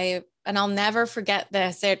and I'll never forget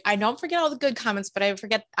this. I don't forget all the good comments, but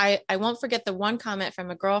I won't forget the one comment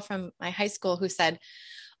from a girl from my high school who said,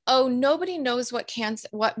 "Oh, nobody knows what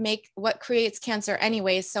creates cancer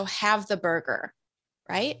anyways, so have the burger."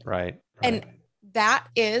 Right? Right, right. And that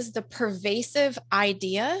is the pervasive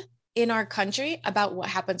idea in our country about what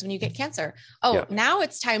happens when you get cancer. Oh, Yeah. now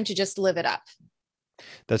it's time to just live it up.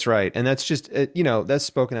 That's right. And that's just, that's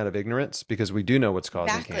spoken out of ignorance because we do know what's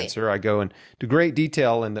causing Exactly. cancer. I go into great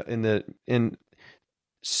detail in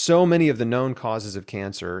so many of the known causes of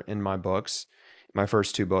cancer in my books, my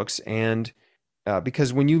first two books. And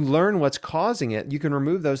because when you learn what's causing it, you can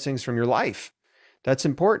remove those things from your life. That's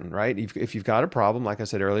important, right? If you've got a problem, like I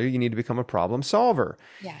said earlier, you need to become a problem solver.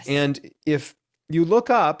 Yes. And if you look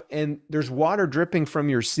up and there's water dripping from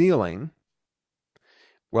your ceiling,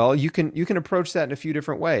 well, you can approach that in a few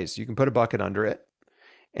different ways. You can put a bucket under it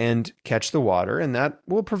and catch the water, and that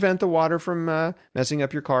will prevent the water from messing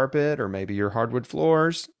up your carpet or maybe your hardwood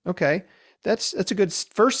floors. Okay, that's a good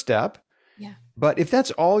first step. Yeah. But if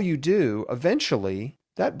that's all you do, eventually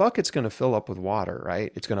that bucket's going to fill up with water,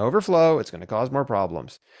 right? It's going to overflow. It's going to cause more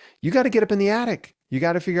problems. You got to get up in the attic. You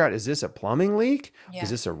got to figure out, is this a plumbing leak? Is Yeah.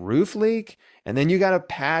 this a roof leak? And then you got to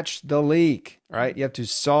patch the leak, right? You have to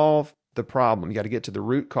solve the problem. You got to get to the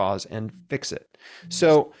root cause and fix it.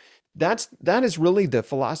 So that is really the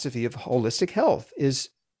philosophy of holistic health, is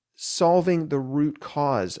solving the root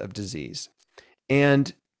cause of disease.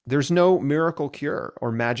 And there's no miracle cure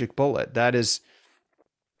or magic bullet. That is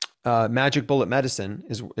magic bullet medicine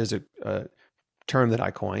is a term that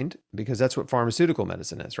I coined because that's what pharmaceutical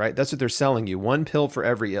medicine is, right? That's what they're selling you. One pill for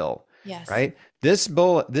every ill, Yes. right? This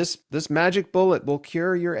magic bullet will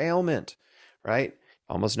cure your ailment, right?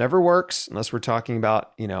 Almost never works unless we're talking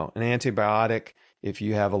about, an antibiotic. If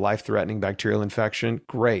you have a life-threatening bacterial infection,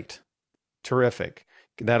 great, terrific.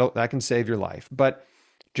 That can save your life. But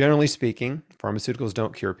generally speaking, pharmaceuticals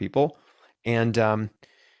don't cure people, and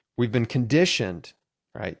we've been conditioned,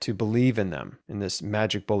 right, to believe in them, in this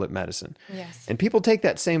magic bullet medicine. Yes. And people take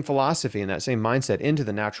that same philosophy and that same mindset into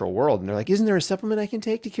the natural world, and they're like, "Isn't there a supplement I can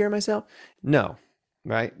take to cure myself?" No,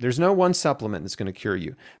 right? There's no one supplement that's going to cure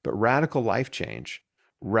you, but radical life change,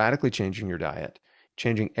 radically changing your diet,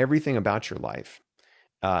 changing everything about your life,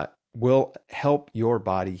 will help your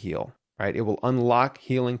body heal, right? It will unlock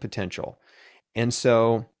healing potential. And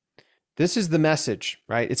so this is the message,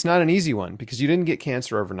 right? It's not an easy one because you didn't get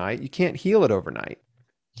cancer overnight. You can't heal it overnight.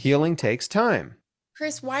 Healing takes time.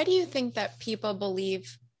 Chris, why do you think that people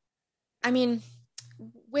believe? I mean,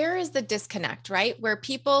 where is the disconnect, right? Where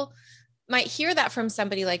people might hear that from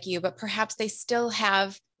somebody like you, but perhaps they still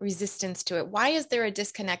have resistance to it. Why is there a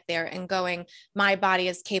disconnect there and going, my body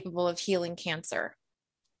is capable of healing cancer?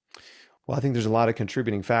 Well, I think there's a lot of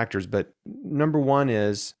contributing factors, but number one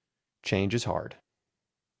is change is hard,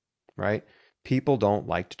 right? People don't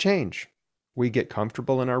like to change. We get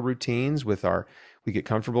comfortable in our routines we get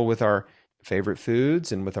comfortable with our favorite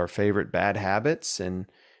foods and with our favorite bad habits and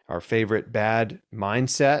our favorite bad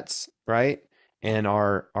mindsets, right? And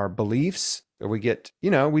our beliefs. We get,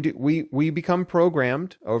 we become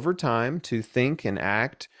programmed over time to think and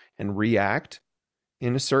act and react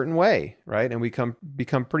in a certain way, right? And we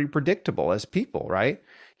become pretty predictable as people, right?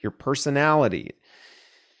 Your personality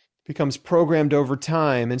becomes programmed over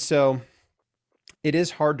time. And so it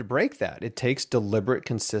is hard to break that. It takes deliberate,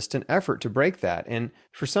 consistent effort to break that. And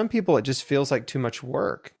for some people, it just feels like too much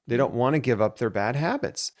work. They don't want to give up their bad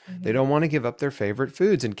habits. They don't want to give up their favorite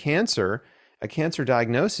foods. And a cancer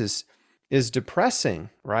diagnosis is depressing,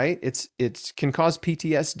 right? It can cause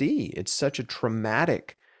PTSD. It's such a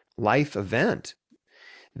traumatic life event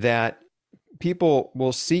that people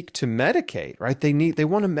will seek to medicate, right? They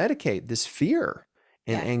want to medicate this fear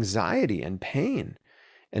and Yes. anxiety and pain.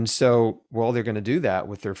 And so, well, they're going to do that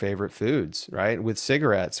with their favorite foods, right? With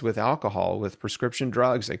cigarettes, with alcohol, with prescription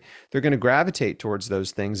drugs. Like they're going to gravitate towards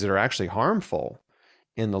those things that are actually harmful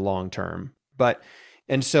in the long term.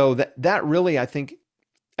 And so that really, I think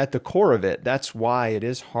at the core of it, that's why it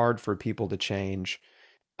is hard for people to change.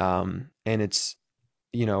 And it's,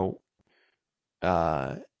 you know,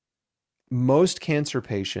 uh, most cancer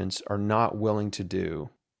patients are not willing to do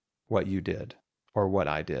what you did or what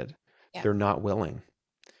I did. Yeah. They're not willing.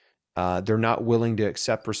 They're not willing to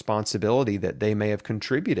accept responsibility that they may have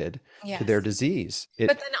contributed to their Yes. disease.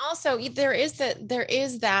 But then also there is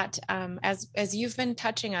that as you've been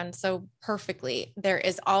touching on so perfectly, there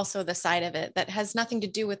is also the side of it that has nothing to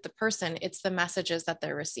do with the person. It's the messages that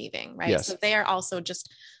they're receiving, right? Yes. So they are also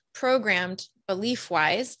just programmed belief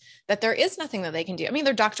wise that there is nothing that they can do. I mean,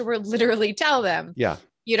 their doctor will literally tell them, Yeah.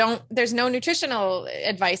 there's no nutritional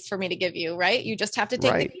advice for me to give you, right? You just have to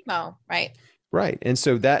take the Right. chemo, right? Right. And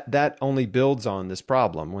so that only builds on this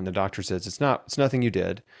problem when the doctor says it's nothing you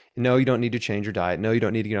did. No, you don't need to change your diet. No, you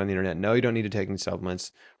don't need to get on the internet. No, you don't need to take any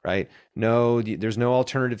supplements, right? No, there's no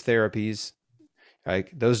alternative therapies, right?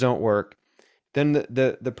 Those don't work. Then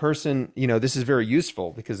the person, this is very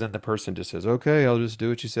useful because then the person just says, okay, I'll just do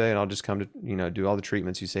what you say and I'll just come to, do all the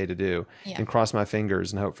treatments you say to do Yeah. and cross my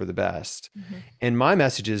fingers and hope for the best. Mm-hmm. And my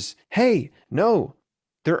message is, hey, no,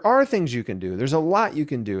 there are things you can do. There's a lot you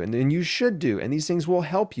can do and you should do. And these things will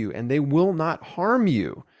help you and they will not harm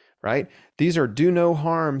you, right? These are do no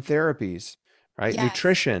harm therapies, right? Yes.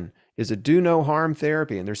 Nutrition is a do no harm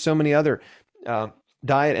therapy. And there's so many other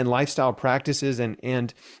diet and lifestyle practices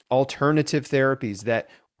and alternative therapies that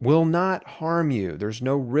will not harm you. There's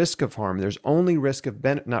no risk of harm. There's only risk of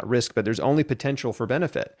not risk, but there's only potential for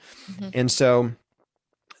benefit. Mm-hmm. And so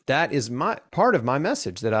that is my part of my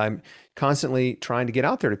message that I'm constantly trying to get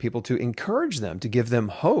out there to people to encourage them, to give them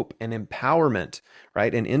hope and empowerment,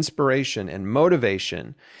 right? And inspiration and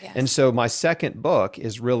motivation. Yes. And so my second book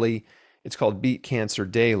is really, it's called Beat Cancer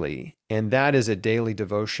Daily. And that is a daily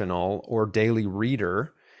devotional or daily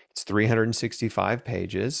reader. It's 365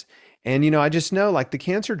 pages. And, I just know like the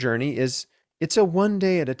cancer journey it's a one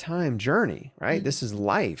day at a time journey, right? Mm-hmm. This is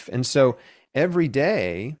life. And so every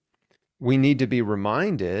day we need to be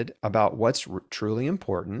reminded about what's truly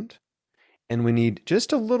important. And we need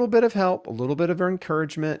just a little bit of help, a little bit of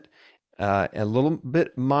encouragement, a little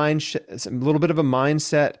bit of a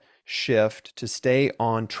mindset shift to stay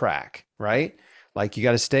on track, right? Like you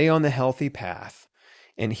got to stay on the healthy path.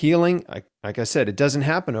 And healing, like I said, it doesn't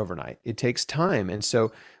happen overnight. It takes time. And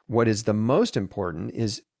so what is the most important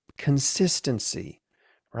is consistency,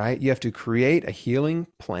 right? You have to create a healing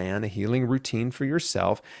plan, a healing routine for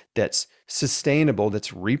yourself that's sustainable,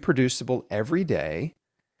 that's reproducible every day.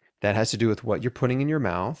 That has to do with what you're putting in your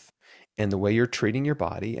mouth and the way you're treating your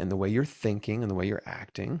body and the way you're thinking and the way you're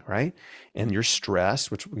acting, right? And your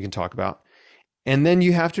stress, which we can talk about. And then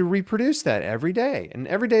you have to reproduce that every day. And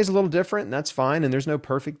every day is a little different, and that's fine. And there's no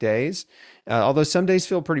perfect days, although some days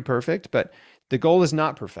feel pretty perfect. But the goal is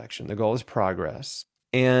not perfection. The goal is progress.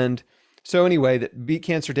 And so anyway, the Beat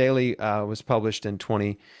Cancer Daily was published in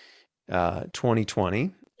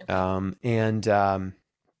 2020.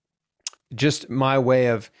 Just my way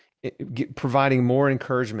of providing more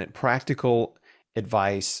encouragement, practical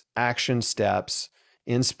advice, action steps,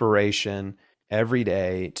 inspiration every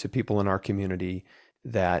day to people in our community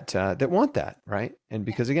that want that, right? And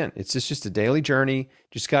because again, it's just a daily journey.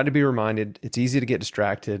 Just got to be reminded. It's easy to get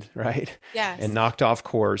distracted, right? Yes. And knocked off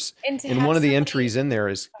course. And one of the entries in there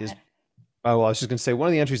is I was just going to say one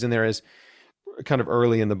of the entries in there is kind of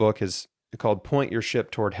early in the book is called "Point Your Ship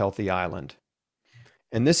Toward Healthy Island,"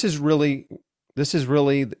 and this is really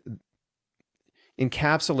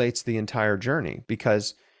encapsulates the entire journey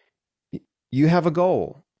because you have a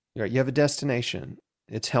goal. Right? You have a destination.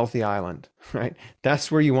 It's Healthy Island, right?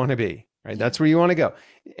 That's where you want to be, right? That's where you want to go.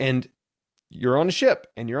 And you're on a ship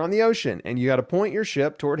and you're on the ocean and you got to point your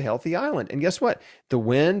ship toward Healthy Island. And guess what? The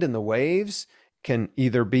wind and the waves can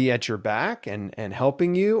either be at your back and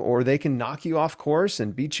helping you, or they can knock you off course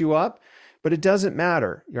and beat you up, but it doesn't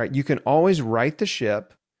matter, right? You can always right the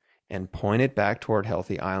ship and point it back toward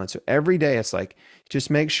Healthy Island. So every day it's like, just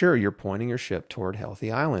make sure you're pointing your ship toward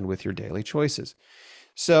Healthy Island with your daily choices.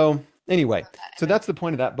 So anyway, so that's the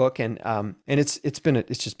point of that book. And it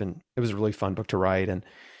was a really fun book to write. And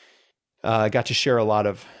I got to share a lot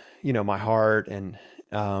of, my heart and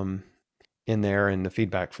in there, and the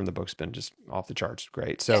feedback from the book's been just off the charts.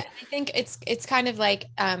 Great. So yeah, I think it's kind of like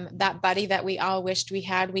that buddy that we all wished we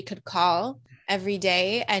had, we could call every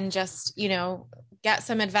day and just, get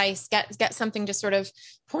some advice, get something to sort of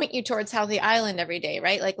point you towards Healthy Island every day,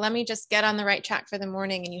 right? Like, let me just get on the right track for the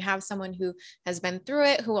morning. And you have someone who has been through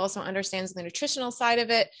it, who also understands the nutritional side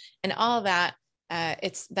of it and all that.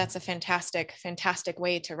 That's a fantastic, fantastic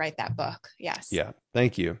way to write that book. Yes. Yeah.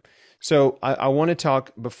 Thank you. So I want to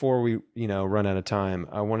talk before we, run out of time.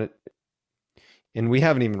 And we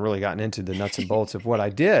haven't even really gotten into the nuts and bolts of what I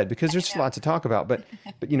did because there's just a lot to talk about. But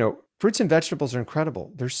fruits and vegetables are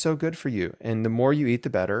incredible. They're so good for you. And the more you eat, the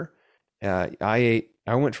better. I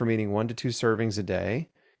went from eating 1 to 2 servings a day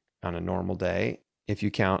on a normal day, if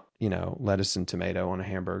you count, lettuce and tomato on a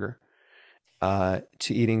hamburger,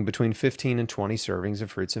 to eating between 15 and 20 servings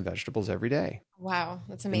of fruits and vegetables every day. Wow,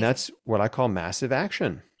 that's And amazing. that's what I call massive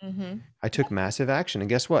action. Mm-hmm. I took massive action. And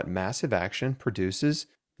guess what? Massive action produces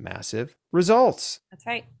massive results, That's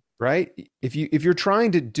right. right? If you're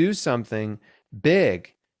trying to do something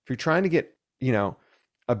big, if you're trying to get,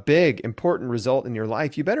 a big important result in your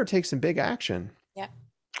life, you better take some big action. Yeah.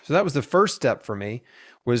 So that was the first step for me,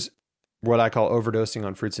 was what I call overdosing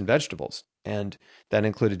on fruits and vegetables. And that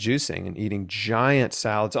included juicing and eating giant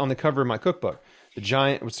salads. On the cover of my cookbook,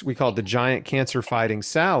 what we call the giant cancer fighting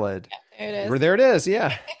salad. There it is. Where there it is.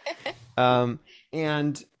 Yeah.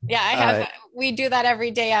 And yeah, I have. We do that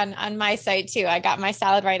every day on my site too. I got my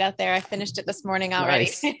salad right out there. I finished it this morning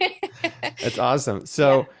already. Nice. That's awesome.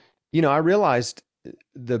 So, I realized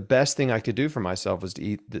the best thing I could do for myself was to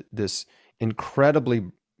eat this incredibly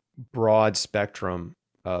broad spectrum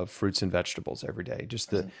of fruits and vegetables every day.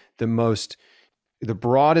 Just the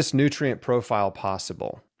broadest nutrient profile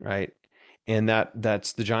possible, right? And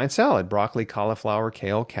that's the giant salad: broccoli, cauliflower,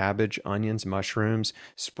 kale, cabbage, onions, mushrooms,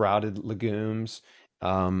 sprouted legumes,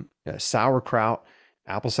 sauerkraut,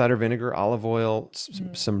 apple cider vinegar, olive oil,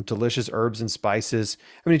 some delicious herbs and spices.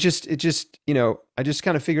 I mean, it just, I just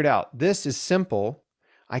kind of figured out this is simple.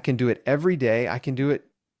 I can do it every day. I can do it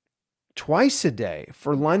twice a day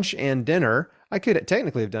for lunch and dinner. I could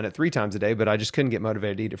technically have done it 3 times a day, but I just couldn't get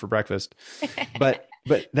motivated to eat it for breakfast. But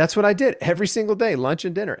that's what I did every single day, lunch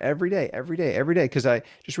and dinner, every day. Because I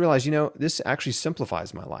just realized, this actually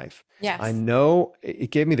simplifies my life. Yes. I know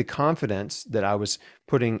it gave me the confidence that I was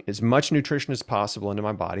putting as much nutrition as possible into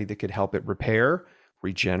my body that could help it repair,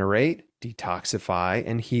 regenerate, detoxify,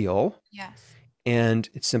 and heal. Yes. And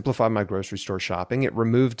it simplified my grocery store shopping. It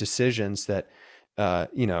removed decisions that,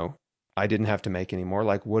 I didn't have to make anymore.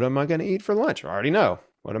 Like, what am I going to eat for lunch? I already know.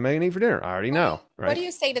 What am I going to eat for dinner? I already know. Right? What do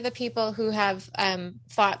you say to the people who have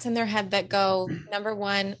thoughts in their head that go, number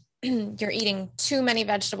one, you're eating too many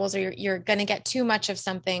vegetables, or you're going to get too much of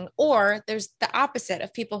something, or there's the opposite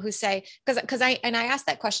of people who say, because I asked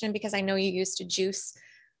that question because I know you used to juice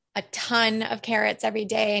a ton of carrots every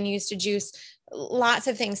day and you used to juice lots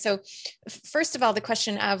of things. So first of all, the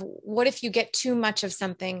question of what if you get too much of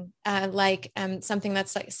something, like something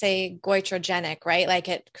that's like, say, goitrogenic, right? Like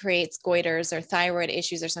it creates goiters or thyroid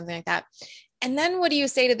issues or something like that. And then what do you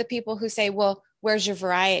say to the people who say, well, where's your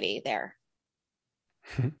variety there?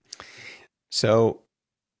 So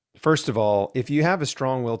first of all, if you have a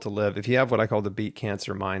strong will to live, if you have what I call the beat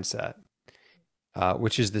cancer mindset,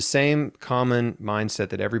 which is the same common mindset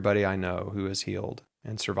that everybody I know who has healed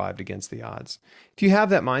and survived against the odds. If you have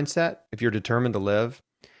that mindset, if you're determined to live,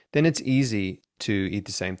 then it's easy to eat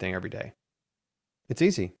the same thing every day. It's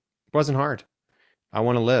easy. It wasn't hard. I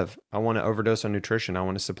want to live. I want to overdose on nutrition. I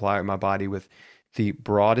want to supply my body with the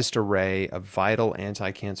broadest array of vital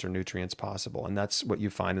anti-cancer nutrients possible. And that's what you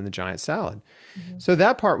find in the giant salad. Mm-hmm. So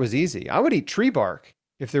that part was easy. I would eat tree bark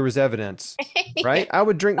if there was evidence, right? I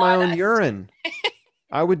would drink my own urine.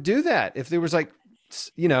 I would do that if there was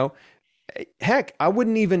heck, I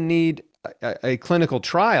wouldn't even need a clinical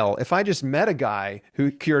trial. If I just met a guy who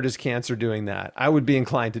cured his cancer doing that, I would be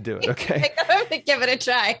inclined to do it. Okay. Give it a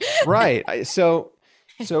try. Right. So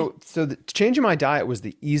changing my diet was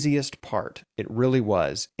the easiest part. It really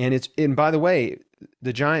was. And by the way,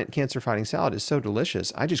 the giant cancer fighting salad is so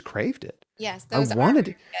delicious. I just craved it. Yes. I wanted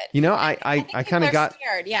it. I kind of got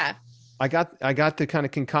scared. Yeah. I got the kind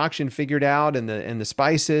of concoction figured out, and the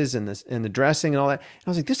spices and the dressing and all that. And I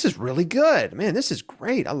was like, this is really good, man. This is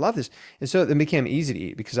great. I love this. And so it became easy to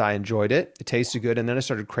eat because I enjoyed it. It tasted good, and then I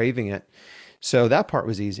started craving it. So that part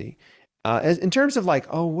was easy. In terms of like,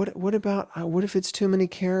 what if it's too many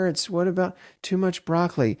carrots? What about too much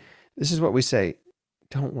broccoli? This is what we say.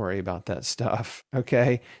 Don't worry about that stuff.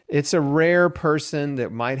 Okay. It's a rare person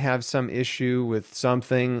that might have some issue with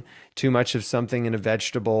something, too much of something in a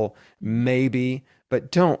vegetable, maybe,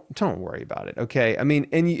 but don't worry about it. Okay. I mean,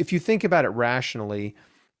 and if you think about it rationally,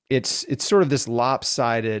 it's sort of this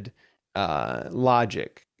lopsided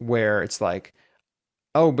logic where it's like,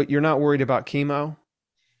 oh, but you're not worried about chemo,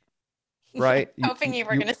 right? Hoping you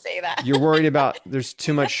were going to say that. You're worried about there's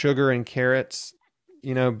too much sugar in carrots.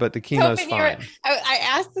 But the chemo's fine. I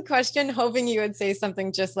asked the question hoping you would say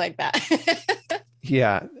something just like that.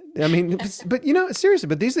 Yeah. I mean, but you know, seriously,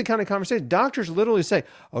 but these are the kind of conversations doctors literally say,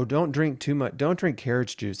 "Oh, don't drink too much. Don't drink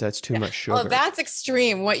carrot juice. That's too Yeah. much Oh, sugar." that's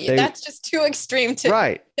extreme. They That's just too extreme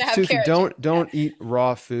right. to It's have too, carrot juice. Yeah. don't eat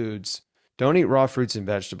raw foods. Don't eat raw fruits and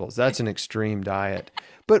vegetables. That's an extreme diet.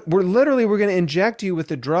 But we're going to inject you with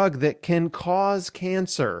a drug that can cause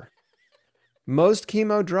cancer. Most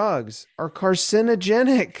chemo drugs are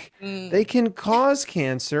carcinogenic. They Mm. can cause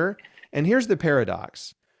cancer. And here's the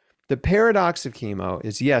paradox. The paradox of chemo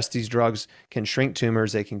is yes, these drugs can shrink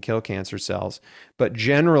tumors, they can kill cancer cells, but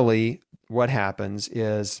generally what happens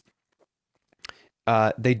is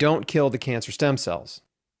they don't kill the cancer stem cells.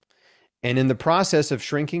 And in the process of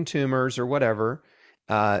shrinking tumors or whatever,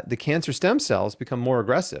 the cancer stem cells become more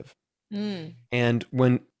aggressive. Mm. And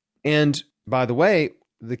and by the way,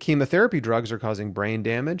 the chemotherapy drugs are causing brain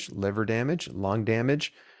damage, liver damage, lung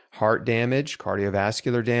damage, heart damage,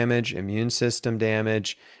 cardiovascular damage, immune system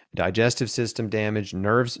damage, digestive system damage,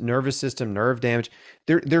 nervous system, nerve damage.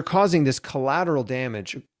 They're causing this collateral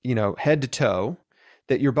damage, you know, head to toe,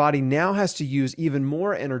 that your body now has to use even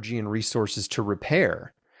more energy and resources to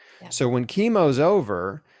repair. Yeah. So when chemo's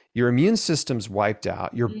over, your immune system's wiped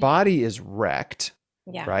out, your body is wrecked,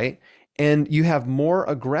 Yeah. right? And you have more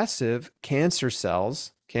aggressive cancer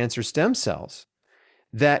cells, cancer stem cells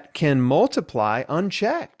that can multiply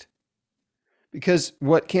unchecked. Because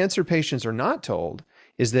what cancer patients are not told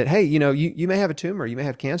is that, hey, you know, you may have a tumor, you may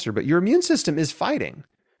have cancer, but your immune system is fighting,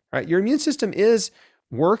 right? Your immune system is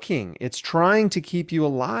working. It's trying to keep you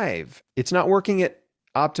alive. It's not working at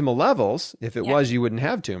optimal levels. If it was, you wouldn't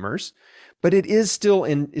have tumors, but it is still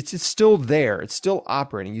it's still there. It's still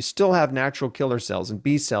operating. You still have natural killer cells and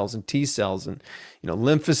B cells and T cells and, you know,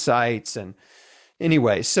 lymphocytes. And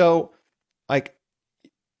anyway, so like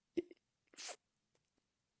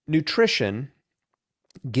nutrition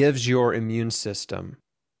gives your immune system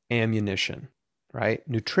ammunition, right?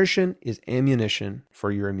 Nutrition is ammunition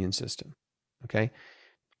for your immune system. Okay.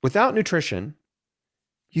 Without nutrition,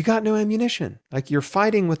 you got no ammunition. Like you're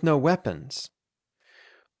fighting with no weapons.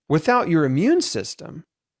 Without your immune system,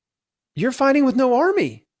 you're fighting with no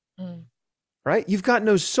army, right? You've got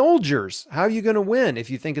no soldiers. How are you going to win if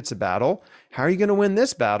you think it's a battle? How are you going to win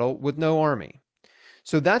this battle with no army?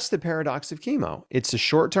 So that's the paradox of chemo. It's a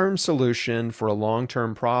short-term solution for a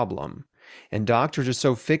long-term problem. And doctors are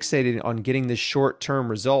so fixated on getting this short-term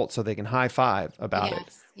result so they can high five about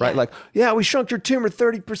it, right? Yeah. Like, yeah, we shrunk your tumor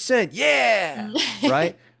 30%. Yeah.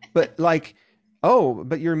 Right. But like, oh,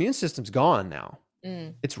 but your immune system's gone now.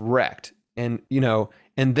 It's wrecked. And, you know,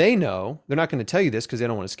 and they know, they're not going to tell you this because they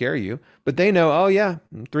don't want to scare you, but they know, oh yeah,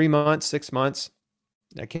 in 3 months, 6 months,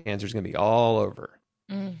 that cancer is going to be all over.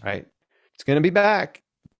 Right. It's going to be back.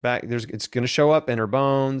 It's going to show up in her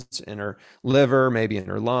bones, in her liver, maybe in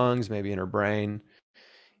her lungs, maybe in her brain.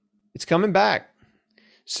 It's coming back.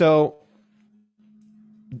 So,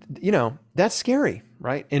 you know, that's scary,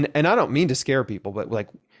 right? And I don't mean to scare people, but like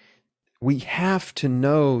we have to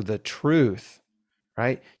know the truth,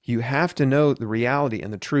 right? You have to know the reality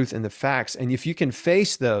and the truth and the facts. And if you can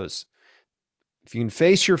face those, if you can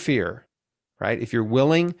face your fear, right? If you're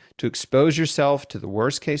willing to expose yourself to the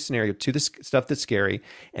worst case scenario, to the stuff that's scary,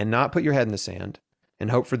 and not put your head in the sand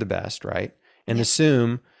and hope for the best, right? And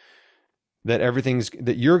assume that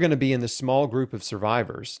that you're going to be in the small group of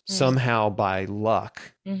survivors somehow by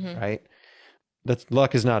luck, right? That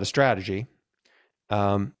luck is not a strategy.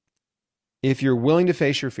 If you're willing to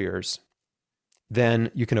face your fears,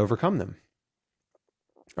 then you can overcome them.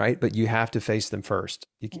 Right. But you have to face them first.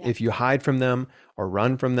 If you hide from them or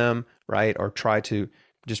run from them, right, or try to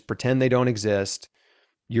just pretend they don't exist,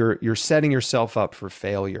 you're setting yourself up for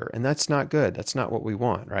failure. And that's not good. That's not what we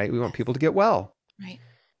want, right? We want people to get well. Right.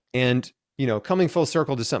 And, you know, coming full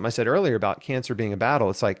circle to something I said earlier about cancer being a battle,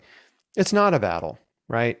 it's like, it's not a battle,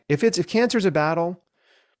 right? If cancer's a battle,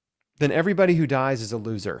 then everybody who dies is a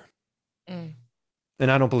loser. And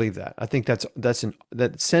I don't believe that. I think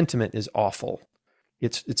that sentiment is awful.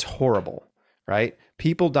 It's horrible, right?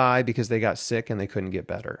 People die because they got sick and they couldn't get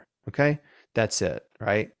better. Okay. That's it.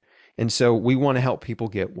 Right. And so we want to help people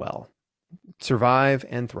get well, survive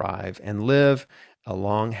and thrive and live a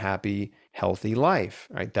long, happy, healthy life.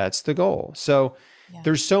 Right. That's the goal. So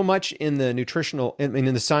there's so much in the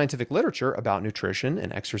in the scientific literature about nutrition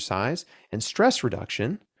and exercise and stress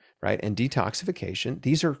reduction, right? And detoxification.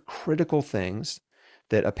 These are critical things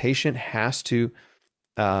that a patient has to,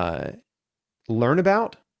 learn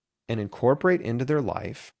about and incorporate into their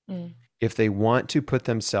life if they want to put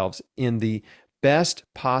themselves in the best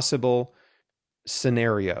possible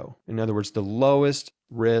scenario. In other words, the lowest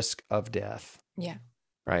risk of death. Yeah.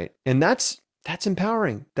 Right. And that's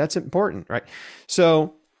empowering. That's important. Right.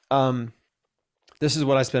 So, this is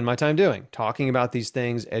what I spend my time doing, talking about these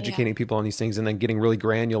things, Yeah. educating people on these things, and then getting really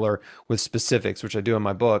granular with specifics, which I do in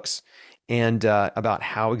my books, and about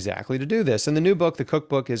how exactly to do this. And the new book, the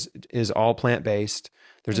cookbook, is all plant-based.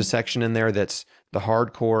 There's a Mhm. section in there that's the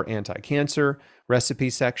hardcore anti-cancer recipe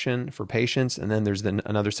section for patients, and then there's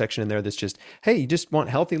another section in there that's just, hey, you just want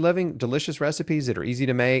healthy living, delicious recipes that are easy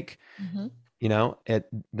to make, Mhm.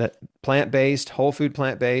 that plant-based, whole food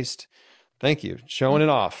plant-based. Thank you, showing it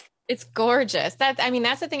off. It's gorgeous. I mean,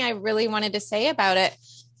 that's the thing I really wanted to say about it.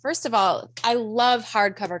 First of all, I love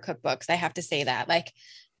hardcover cookbooks. I have to say that. Like,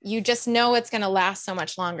 you just know it's going to last so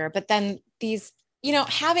much longer. But then these,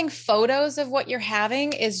 having photos of what you're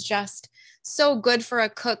having is just so good for a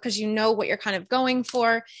cook because you know what you're kind of going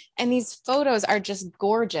for. And these photos are just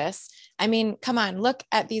gorgeous. I mean, come on, look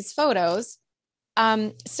at these photos.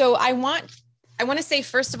 So I want to say,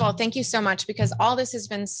 first of all, thank you so much because all this has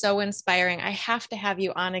been so inspiring. I have to have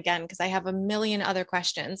you on again because I have a million other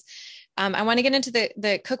questions. I want to get into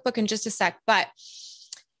the cookbook in just a sec, but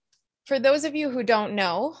for those of you who don't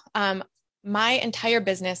know, my entire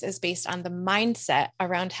business is based on the mindset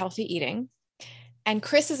around healthy eating. And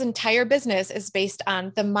Chris's entire business is based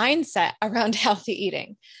on the mindset around healthy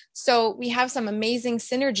eating. So we have some amazing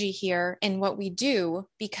synergy here in what we do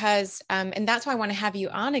because, and that's why I want to have you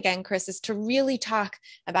on again, Chris, is to really talk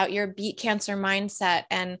about your beat cancer mindset.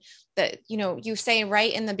 And that, you say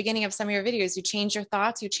right in the beginning of some of your videos, you change your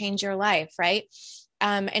thoughts, you change your life, right?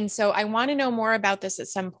 And so I want to know more about this at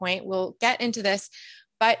some point. We'll get into this,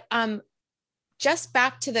 but just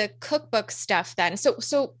back to the cookbook stuff then.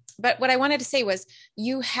 But what I wanted to say was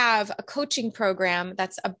you have a coaching program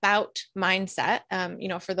that's about mindset,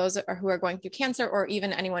 for those who are going through cancer or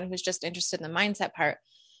even anyone who's just interested in the mindset part,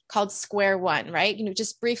 called Square One, right?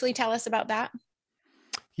 Just briefly tell us about that.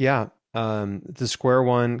 Yeah. The Square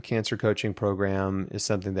One Cancer Coaching Program is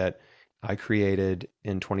something that I created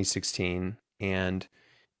in 2016. And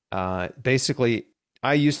basically,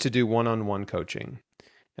 I used to do one-on-one coaching.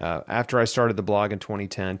 After I started the blog in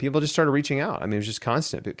 2010, people just started reaching out. I mean, it was just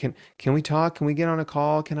constant. But can we talk? Can we get on a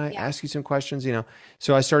call? Can I Yeah. ask you some questions?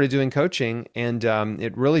 So I started doing coaching, and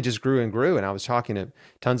it really just grew and grew. And I was talking to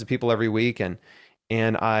tons of people every week, and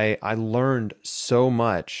I learned so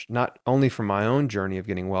much, not only from my own journey of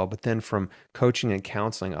getting well, but then from coaching and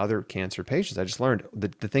counseling other cancer patients. I just learned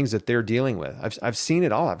the things that they're dealing with. I've seen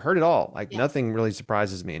it all. I've heard it all. Like Yes. nothing really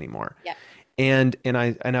surprises me anymore. Yeah. And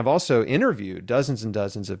I've also interviewed dozens and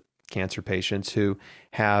dozens of cancer patients who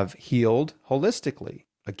have healed holistically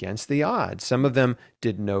against the odds. Some of them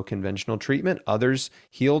did no conventional treatment. Others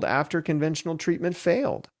healed after conventional treatment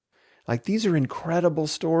failed. Like these are incredible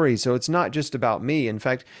stories. So it's not just about me. In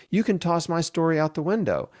fact, you can toss my story out the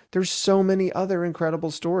window. There's so many other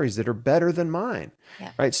incredible stories that are better than mine.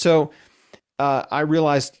 Yeah. Right. So I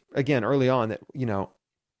realized again early on that,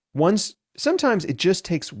 sometimes it just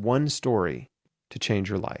takes one story to change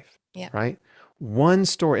your life. Yeah. Right. One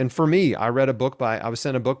story. And for me, I was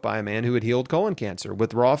sent a book by a man who had healed colon cancer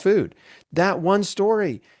with raw food. That one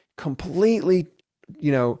story completely,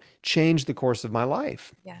 changed the course of my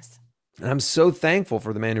life. Yes. And I'm so thankful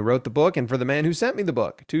for the man who wrote the book and for the man who sent me the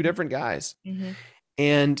book, two different guys.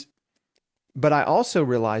 Mm-hmm. But I also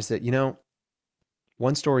realized that,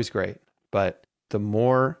 one story's great, but the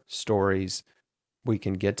more stories we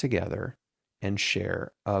can get together and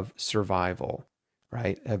share of survival,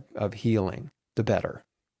 right, of healing, the better.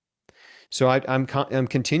 So I'm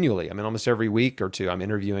continually, almost every week or two, I'm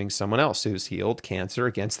interviewing someone else who's healed cancer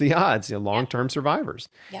against the odds, long-term survivors.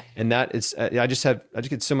 Yeah. And that is, I just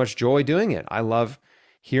get so much joy doing it. I love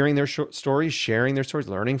hearing their stories, sharing their stories,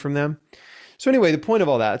 learning from them. So anyway, the point of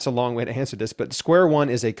all that, it's a long way to answer this, but Square One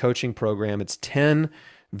is a coaching program. It's 10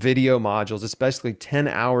 video modules. It's basically 10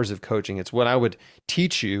 hours of coaching. It's what I would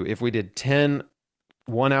teach you if we did 10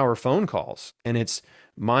 one-hour phone calls. And it's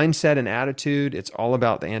mindset and attitude. It's all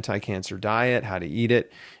about the anti-cancer diet, how to eat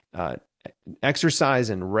it, exercise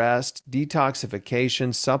and rest, detoxification,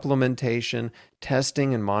 supplementation,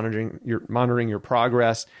 testing and monitoring your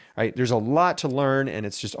progress. Right? There's a lot to learn, and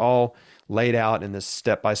it's just all laid out in this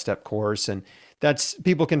step-by-step course. And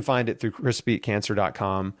people can find it through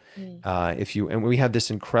chrisbeatcancer.com. And we have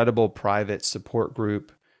this incredible private support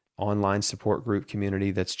group, online support group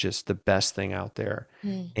community that's just the best thing out there.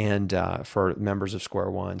 And for members of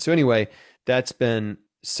Square One. So anyway, that's been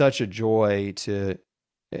such a joy to,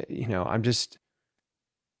 I'm just,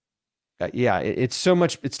 it's so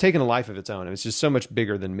much, it's taken a life of its own. It's just so much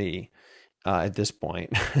bigger than me. at this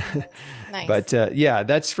point. Nice. But yeah,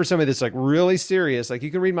 that's for somebody that's like really serious. Like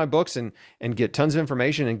you can read my books and get tons of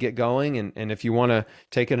information and get going. And if you want to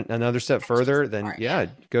take it another step Extra further, then support. yeah,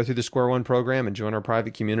 go through the Square One program and join our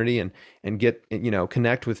private community and get,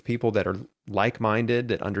 connect with people that are like-minded,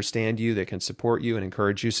 that understand you, that can support you and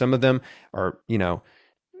encourage you. Some of them are,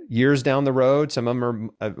 years down the road. Some of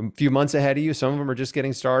them are a few months ahead of you. Some of them are just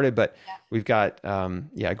getting started, but Yeah. we've got,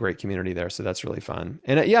 a great community there. So that's really fun.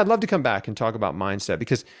 And yeah, I'd love to come back and talk about mindset,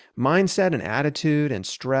 because mindset and attitude and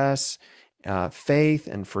stress, faith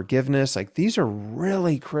and forgiveness, like these are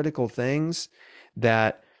really critical things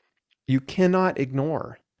that you cannot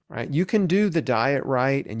ignore, right? You can do the diet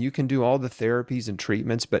right and you can do all the therapies and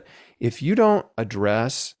treatments, but if you don't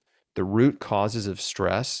address the root causes of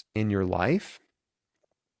stress in your life,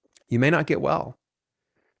 you may not get well,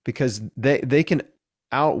 because they can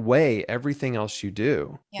outweigh everything else you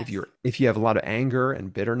do. Yes. If you have a lot of anger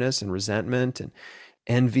and bitterness and resentment and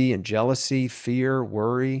envy and jealousy, fear,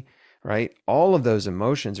 worry, right? All of those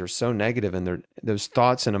emotions are so negative, and those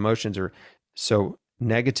thoughts and emotions are so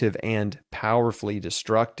negative and powerfully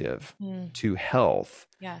destructive to health.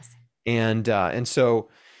 Yes. And so,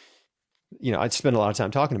 I'd spend a lot of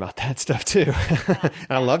time talking about that stuff too. And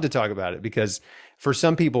I love to talk about it, because for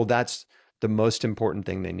some people, that's the most important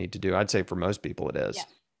thing they need to do. I'd say for most people it is. Yeah,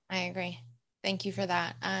 I agree. Thank you for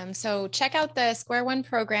that. So check out the Square One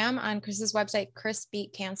program on Chris's website,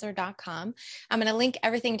 chrisbeatcancer.com. I'm going to link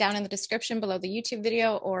everything down in the description below the YouTube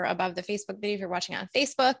video or above the Facebook video if you're watching on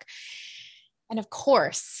Facebook. And of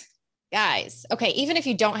course, guys, okay, even if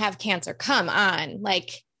you don't have cancer, come on,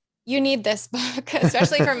 like you need this book,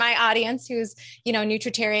 especially for my audience who's,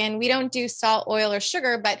 nutritarian. We don't do salt, oil, or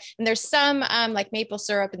sugar, and there's some like maple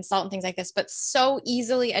syrup and salt and things like this, but so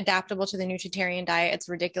easily adaptable to the nutritarian diet. It's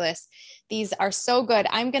ridiculous. These are so good.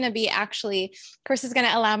 Chris is going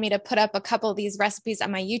to allow me to put up a couple of these recipes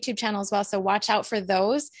on my YouTube channel as well. So watch out for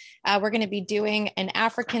those. We're going to be doing an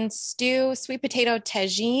African stew, sweet potato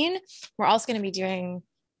tagine. We're also going to be doing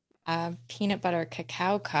a peanut butter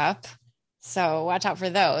cacao cup. So watch out for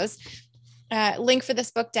those. Link for this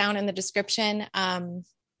book down in the description.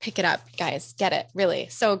 Pick it up, guys. Get it. Really.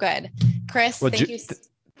 So good. Chris, thank you.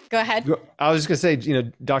 Go ahead. I was just going to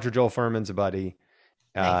say, Dr. Joel Furman's a buddy.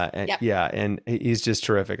 Nice. Yep. Yeah. And he's just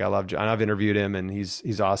terrific. I love Joel. And I've interviewed him, and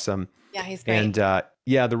he's awesome. Yeah, he's great. And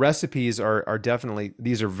the recipes are definitely,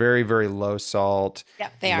 these are very, very low salt,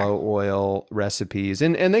 yep, they low oil recipes.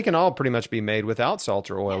 And they can all pretty much be made without salt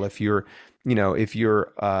or oil if you're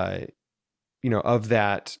of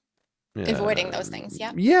that. Avoiding those things.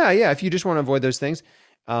 Yeah. Yeah. If you just want to avoid those things.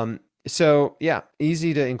 So yeah,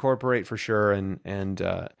 easy to incorporate for sure. And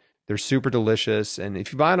they're super delicious. And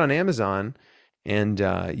if you buy it on Amazon and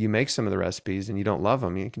you make some of the recipes and you don't love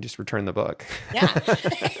them, you can just return the book. Yeah.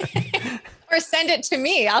 Or send it to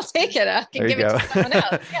me. I'll take it. I can give it to someone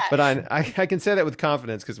else. Yeah. But I can say that with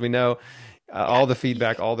confidence, because we know all the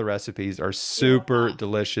feedback, all the recipes are super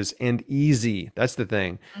delicious and easy. That's the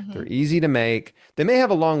thing. Mm-hmm. They're easy to make. They may have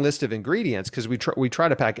a long list of ingredients, because we try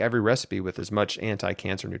to pack every recipe with as much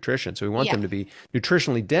anti-cancer nutrition. So we want them to be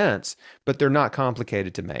nutritionally dense, but they're not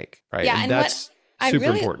complicated to make, right? Yeah, and that's super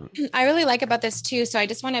important. I really like about this too. So I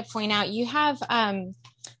just want to point out, you have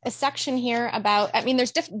a section here about,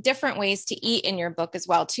 there's different ways to eat in your book as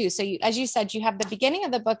well too. So as you said, you have the beginning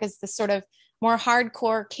of the book is the sort of more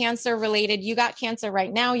hardcore cancer related. You got cancer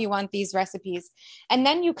right now, you want these recipes. And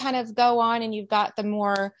then you kind of go on and you've got the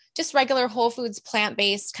more just regular whole foods,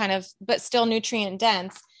 plant-based kind of, but still nutrient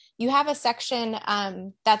dense. You have a section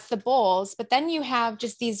that's the bowls, but then you have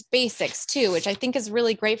just these basics too, which I think is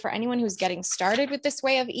really great for anyone who's getting started with this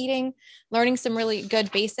way of eating, learning some really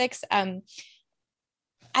good basics.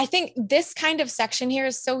 I think this kind of section here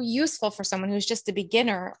is so useful for someone who's just a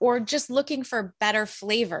beginner or just looking for better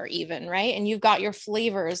flavor even, right? And you've got your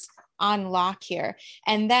flavors on lock here.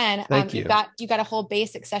 And then you got a whole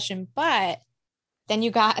basic session, but then you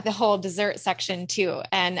got the whole dessert section too.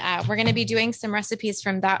 And we're going to be doing some recipes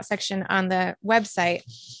from that section on the website.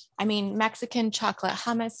 Mexican chocolate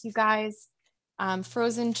hummus, you guys,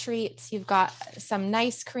 frozen treats. You've got some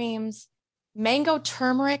nice creams. Mango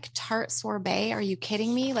turmeric tart sorbet. Are you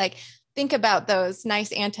kidding me? Like, think about those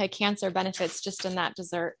nice anti-cancer benefits just in that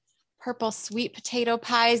dessert. Purple sweet potato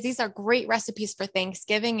pies. These are great recipes for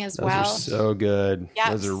Thanksgiving as well. Those are so good. Yeah,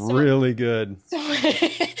 those are really good.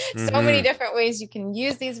 So many different ways you can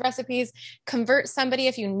use these recipes. Convert somebody,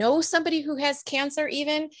 if you know somebody who has cancer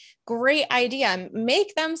even, great idea.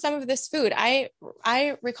 Make them some of this food. I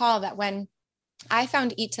recall that when I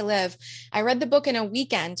found Eat to Live. I read the book in a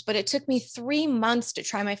weekend, but it took me 3 months to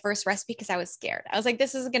try my first recipe because I was scared. I was like,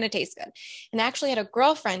 this isn't going to taste good. And I actually had a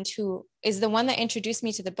girlfriend who is the one that introduced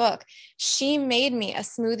me to the book. She made me a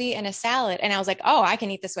smoothie and a salad. And I was like, oh, I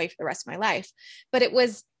can eat this way for the rest of my life. But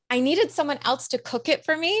I needed someone else to cook it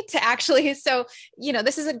for me to actually. So,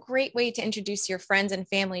 this is a great way to introduce your friends and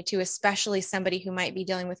family to, especially somebody who might be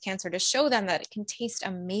dealing with cancer, to show them that it can taste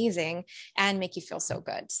amazing and make you feel so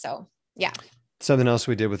good. So, yeah. Something else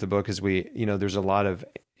we did with the book is there's a lot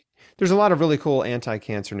of really cool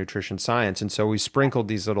anti-cancer nutrition science. And so we sprinkled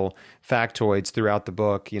these little factoids throughout the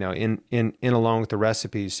book, in along with the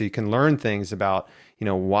recipes. So you can learn things about,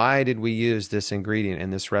 why did we use this ingredient in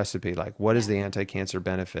this recipe? Like, what is the anti-cancer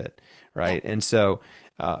benefit? Right. Yeah. And so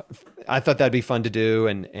I thought that'd be fun to do.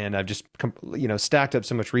 And I've just, stacked up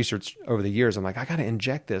so much research over the years. I'm like, I got to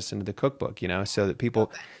inject this into the cookbook, so that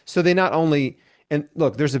people, so they not only, and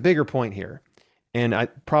look, there's a bigger point here. And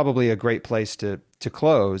probably a great place to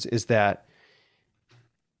close is that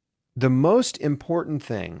the most important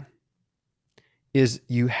thing is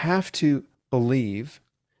you have to believe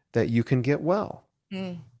that you can get well,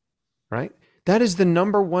 right? That is the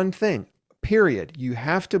number one thing, period. You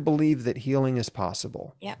have to believe that healing is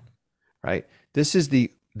possible, right? This is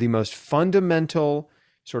the most fundamental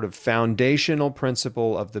sort of foundational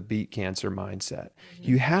principle of the beat cancer mindset.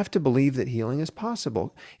 You have to believe that healing is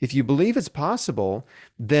possible. If you believe it's possible,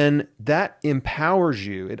 then that empowers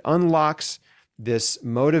you. It unlocks this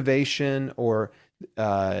motivation or,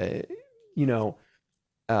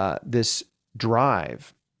 this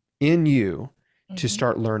drive in you to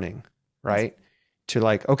start learning, right? To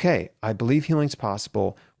like, okay, I believe healing's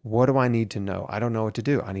possible. What do I need to know? I don't know what to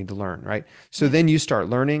do. I need to learn, right? So then you start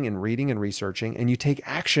learning and reading and researching and you take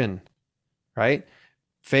action, right?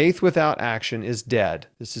 Faith without action is dead.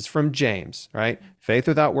 This is from James, right? Faith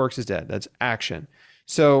without works is dead. That's action.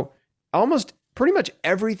 So almost pretty much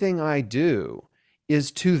everything I do is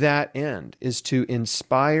to that end, is to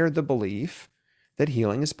inspire the belief that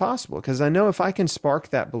healing is possible. Because I know if I can spark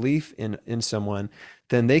that belief in someone,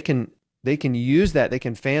 then they can use that, they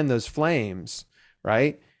can fan those flames,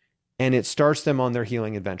 right? And it starts them on their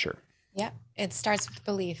healing adventure. Yeah, it starts with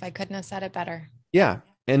belief. I couldn't have said it better. Yeah.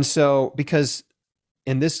 And so,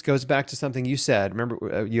 and this goes back to something you said.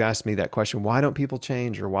 Remember, you asked me that question, why don't people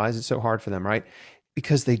change, or why is it so hard for them, right?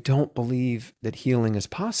 Because they don't believe that healing is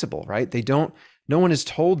possible, right? No one has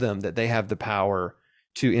told them that they have the power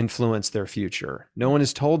to influence their future. No one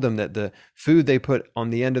has told them that the food they put on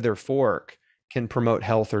the end of their fork can promote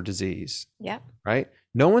health or disease. Yeah. Right?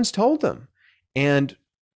 No one's told them. And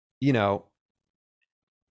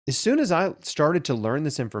as soon as I started to learn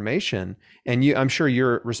this information, and I'm sure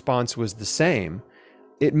your response was the same,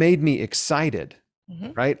 it made me excited,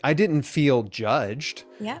 right? I didn't feel judged.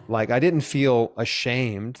 Yeah. Like I didn't feel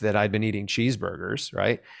ashamed that I'd been eating cheeseburgers,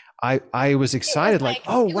 right? I was excited, wow.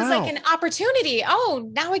 It was like an opportunity. Oh,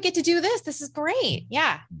 now I get to do this. This is great.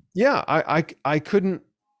 Yeah. Yeah. I couldn't,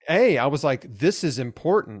 I was like, this is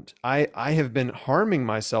important. I have been harming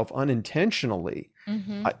myself unintentionally.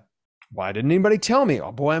 Why didn't anybody tell me?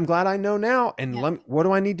 Oh boy, I'm glad I know now. And what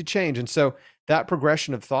do I need to change? And so that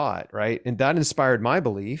progression of thought, right? And that inspired my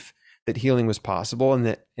belief that healing was possible. And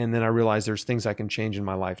then I realized there's things I can change in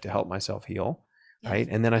my life to help myself heal. Yes. Right.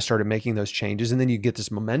 And then I started making those changes, and then you get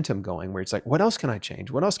this momentum going where it's like, what else can I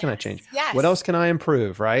change? What else can I change? Yes. What else can I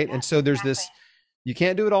improve? Right. Yes, and so there's this, you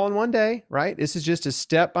can't do it all in one day, right? This is just a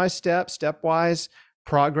step-by-step, stepwise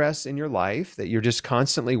progress in your life that you're just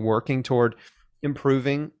constantly working toward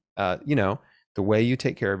improving, the way you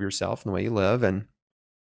take care of yourself and the way you live.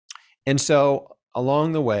 And so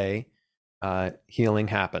along the way, healing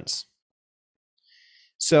happens.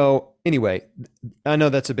 So anyway, I know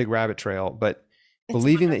that's a big rabbit trail, but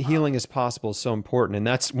believing that healing is possible is so important. And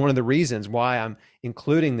that's one of the reasons why I'm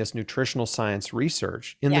including this nutritional science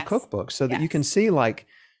research in the cookbook, so that you can see, like,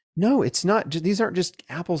 no, it's not, these aren't just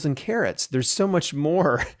apples and carrots. There's so much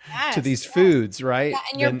more to these foods, right? Yeah,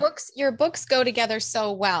 and your books go together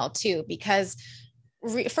so well too, because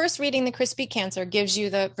first reading The Crispy Cancer gives you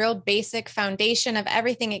the real basic foundation of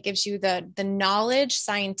everything. It gives you the knowledge,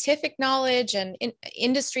 scientific knowledge and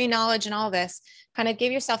industry knowledge and all this. Kind of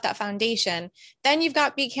give yourself that foundation. Then you've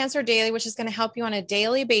got Beat Cancer Daily, which is going to help you on a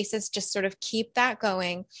daily basis, just sort of keep that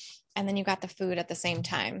going. and then you got the food at the same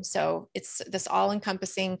time. So it's this all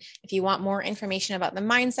encompassing. If you want more information about the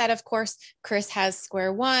mindset, of course, Chris has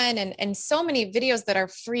Square One and so many videos that are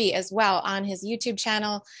free as well on his YouTube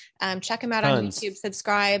channel. Check him out on Tons. YouTube,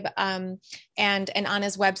 subscribe, and on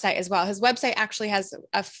his website as well. His website actually has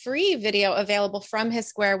a free video available from his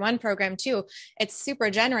Square One program too. It's super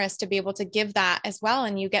generous to be able to give that as well.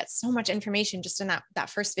 And you get so much information just in that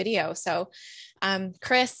first video. So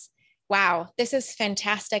Chris, wow, this is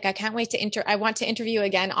fantastic. I can't wait I want to interview you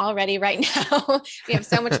again already right now. We have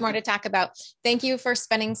so much more to talk about. Thank you for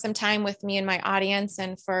spending some time with me and my audience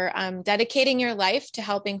and for dedicating your life to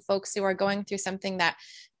helping folks who are going through something that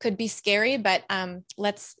could be scary, but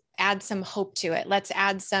let's add some hope to it. Let's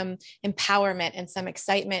add some empowerment and some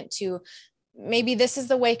excitement to maybe this is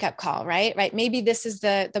the wake up call, right? Maybe this is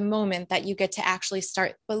the moment that you get to actually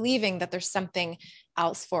start believing that there's something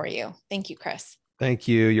else for you. Thank you, Chris. Thank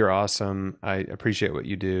you. You're awesome. I appreciate what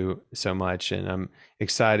you do so much. And I'm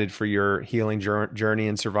excited for your healing journey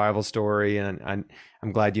and survival story. And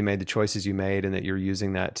I'm glad you made the choices you made and that you're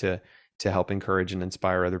using that to help encourage and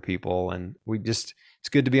inspire other people. And it's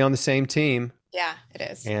good to be on the same team. Yeah, it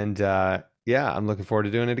is. And yeah, I'm looking forward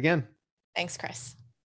to doing it again. Thanks, Chris.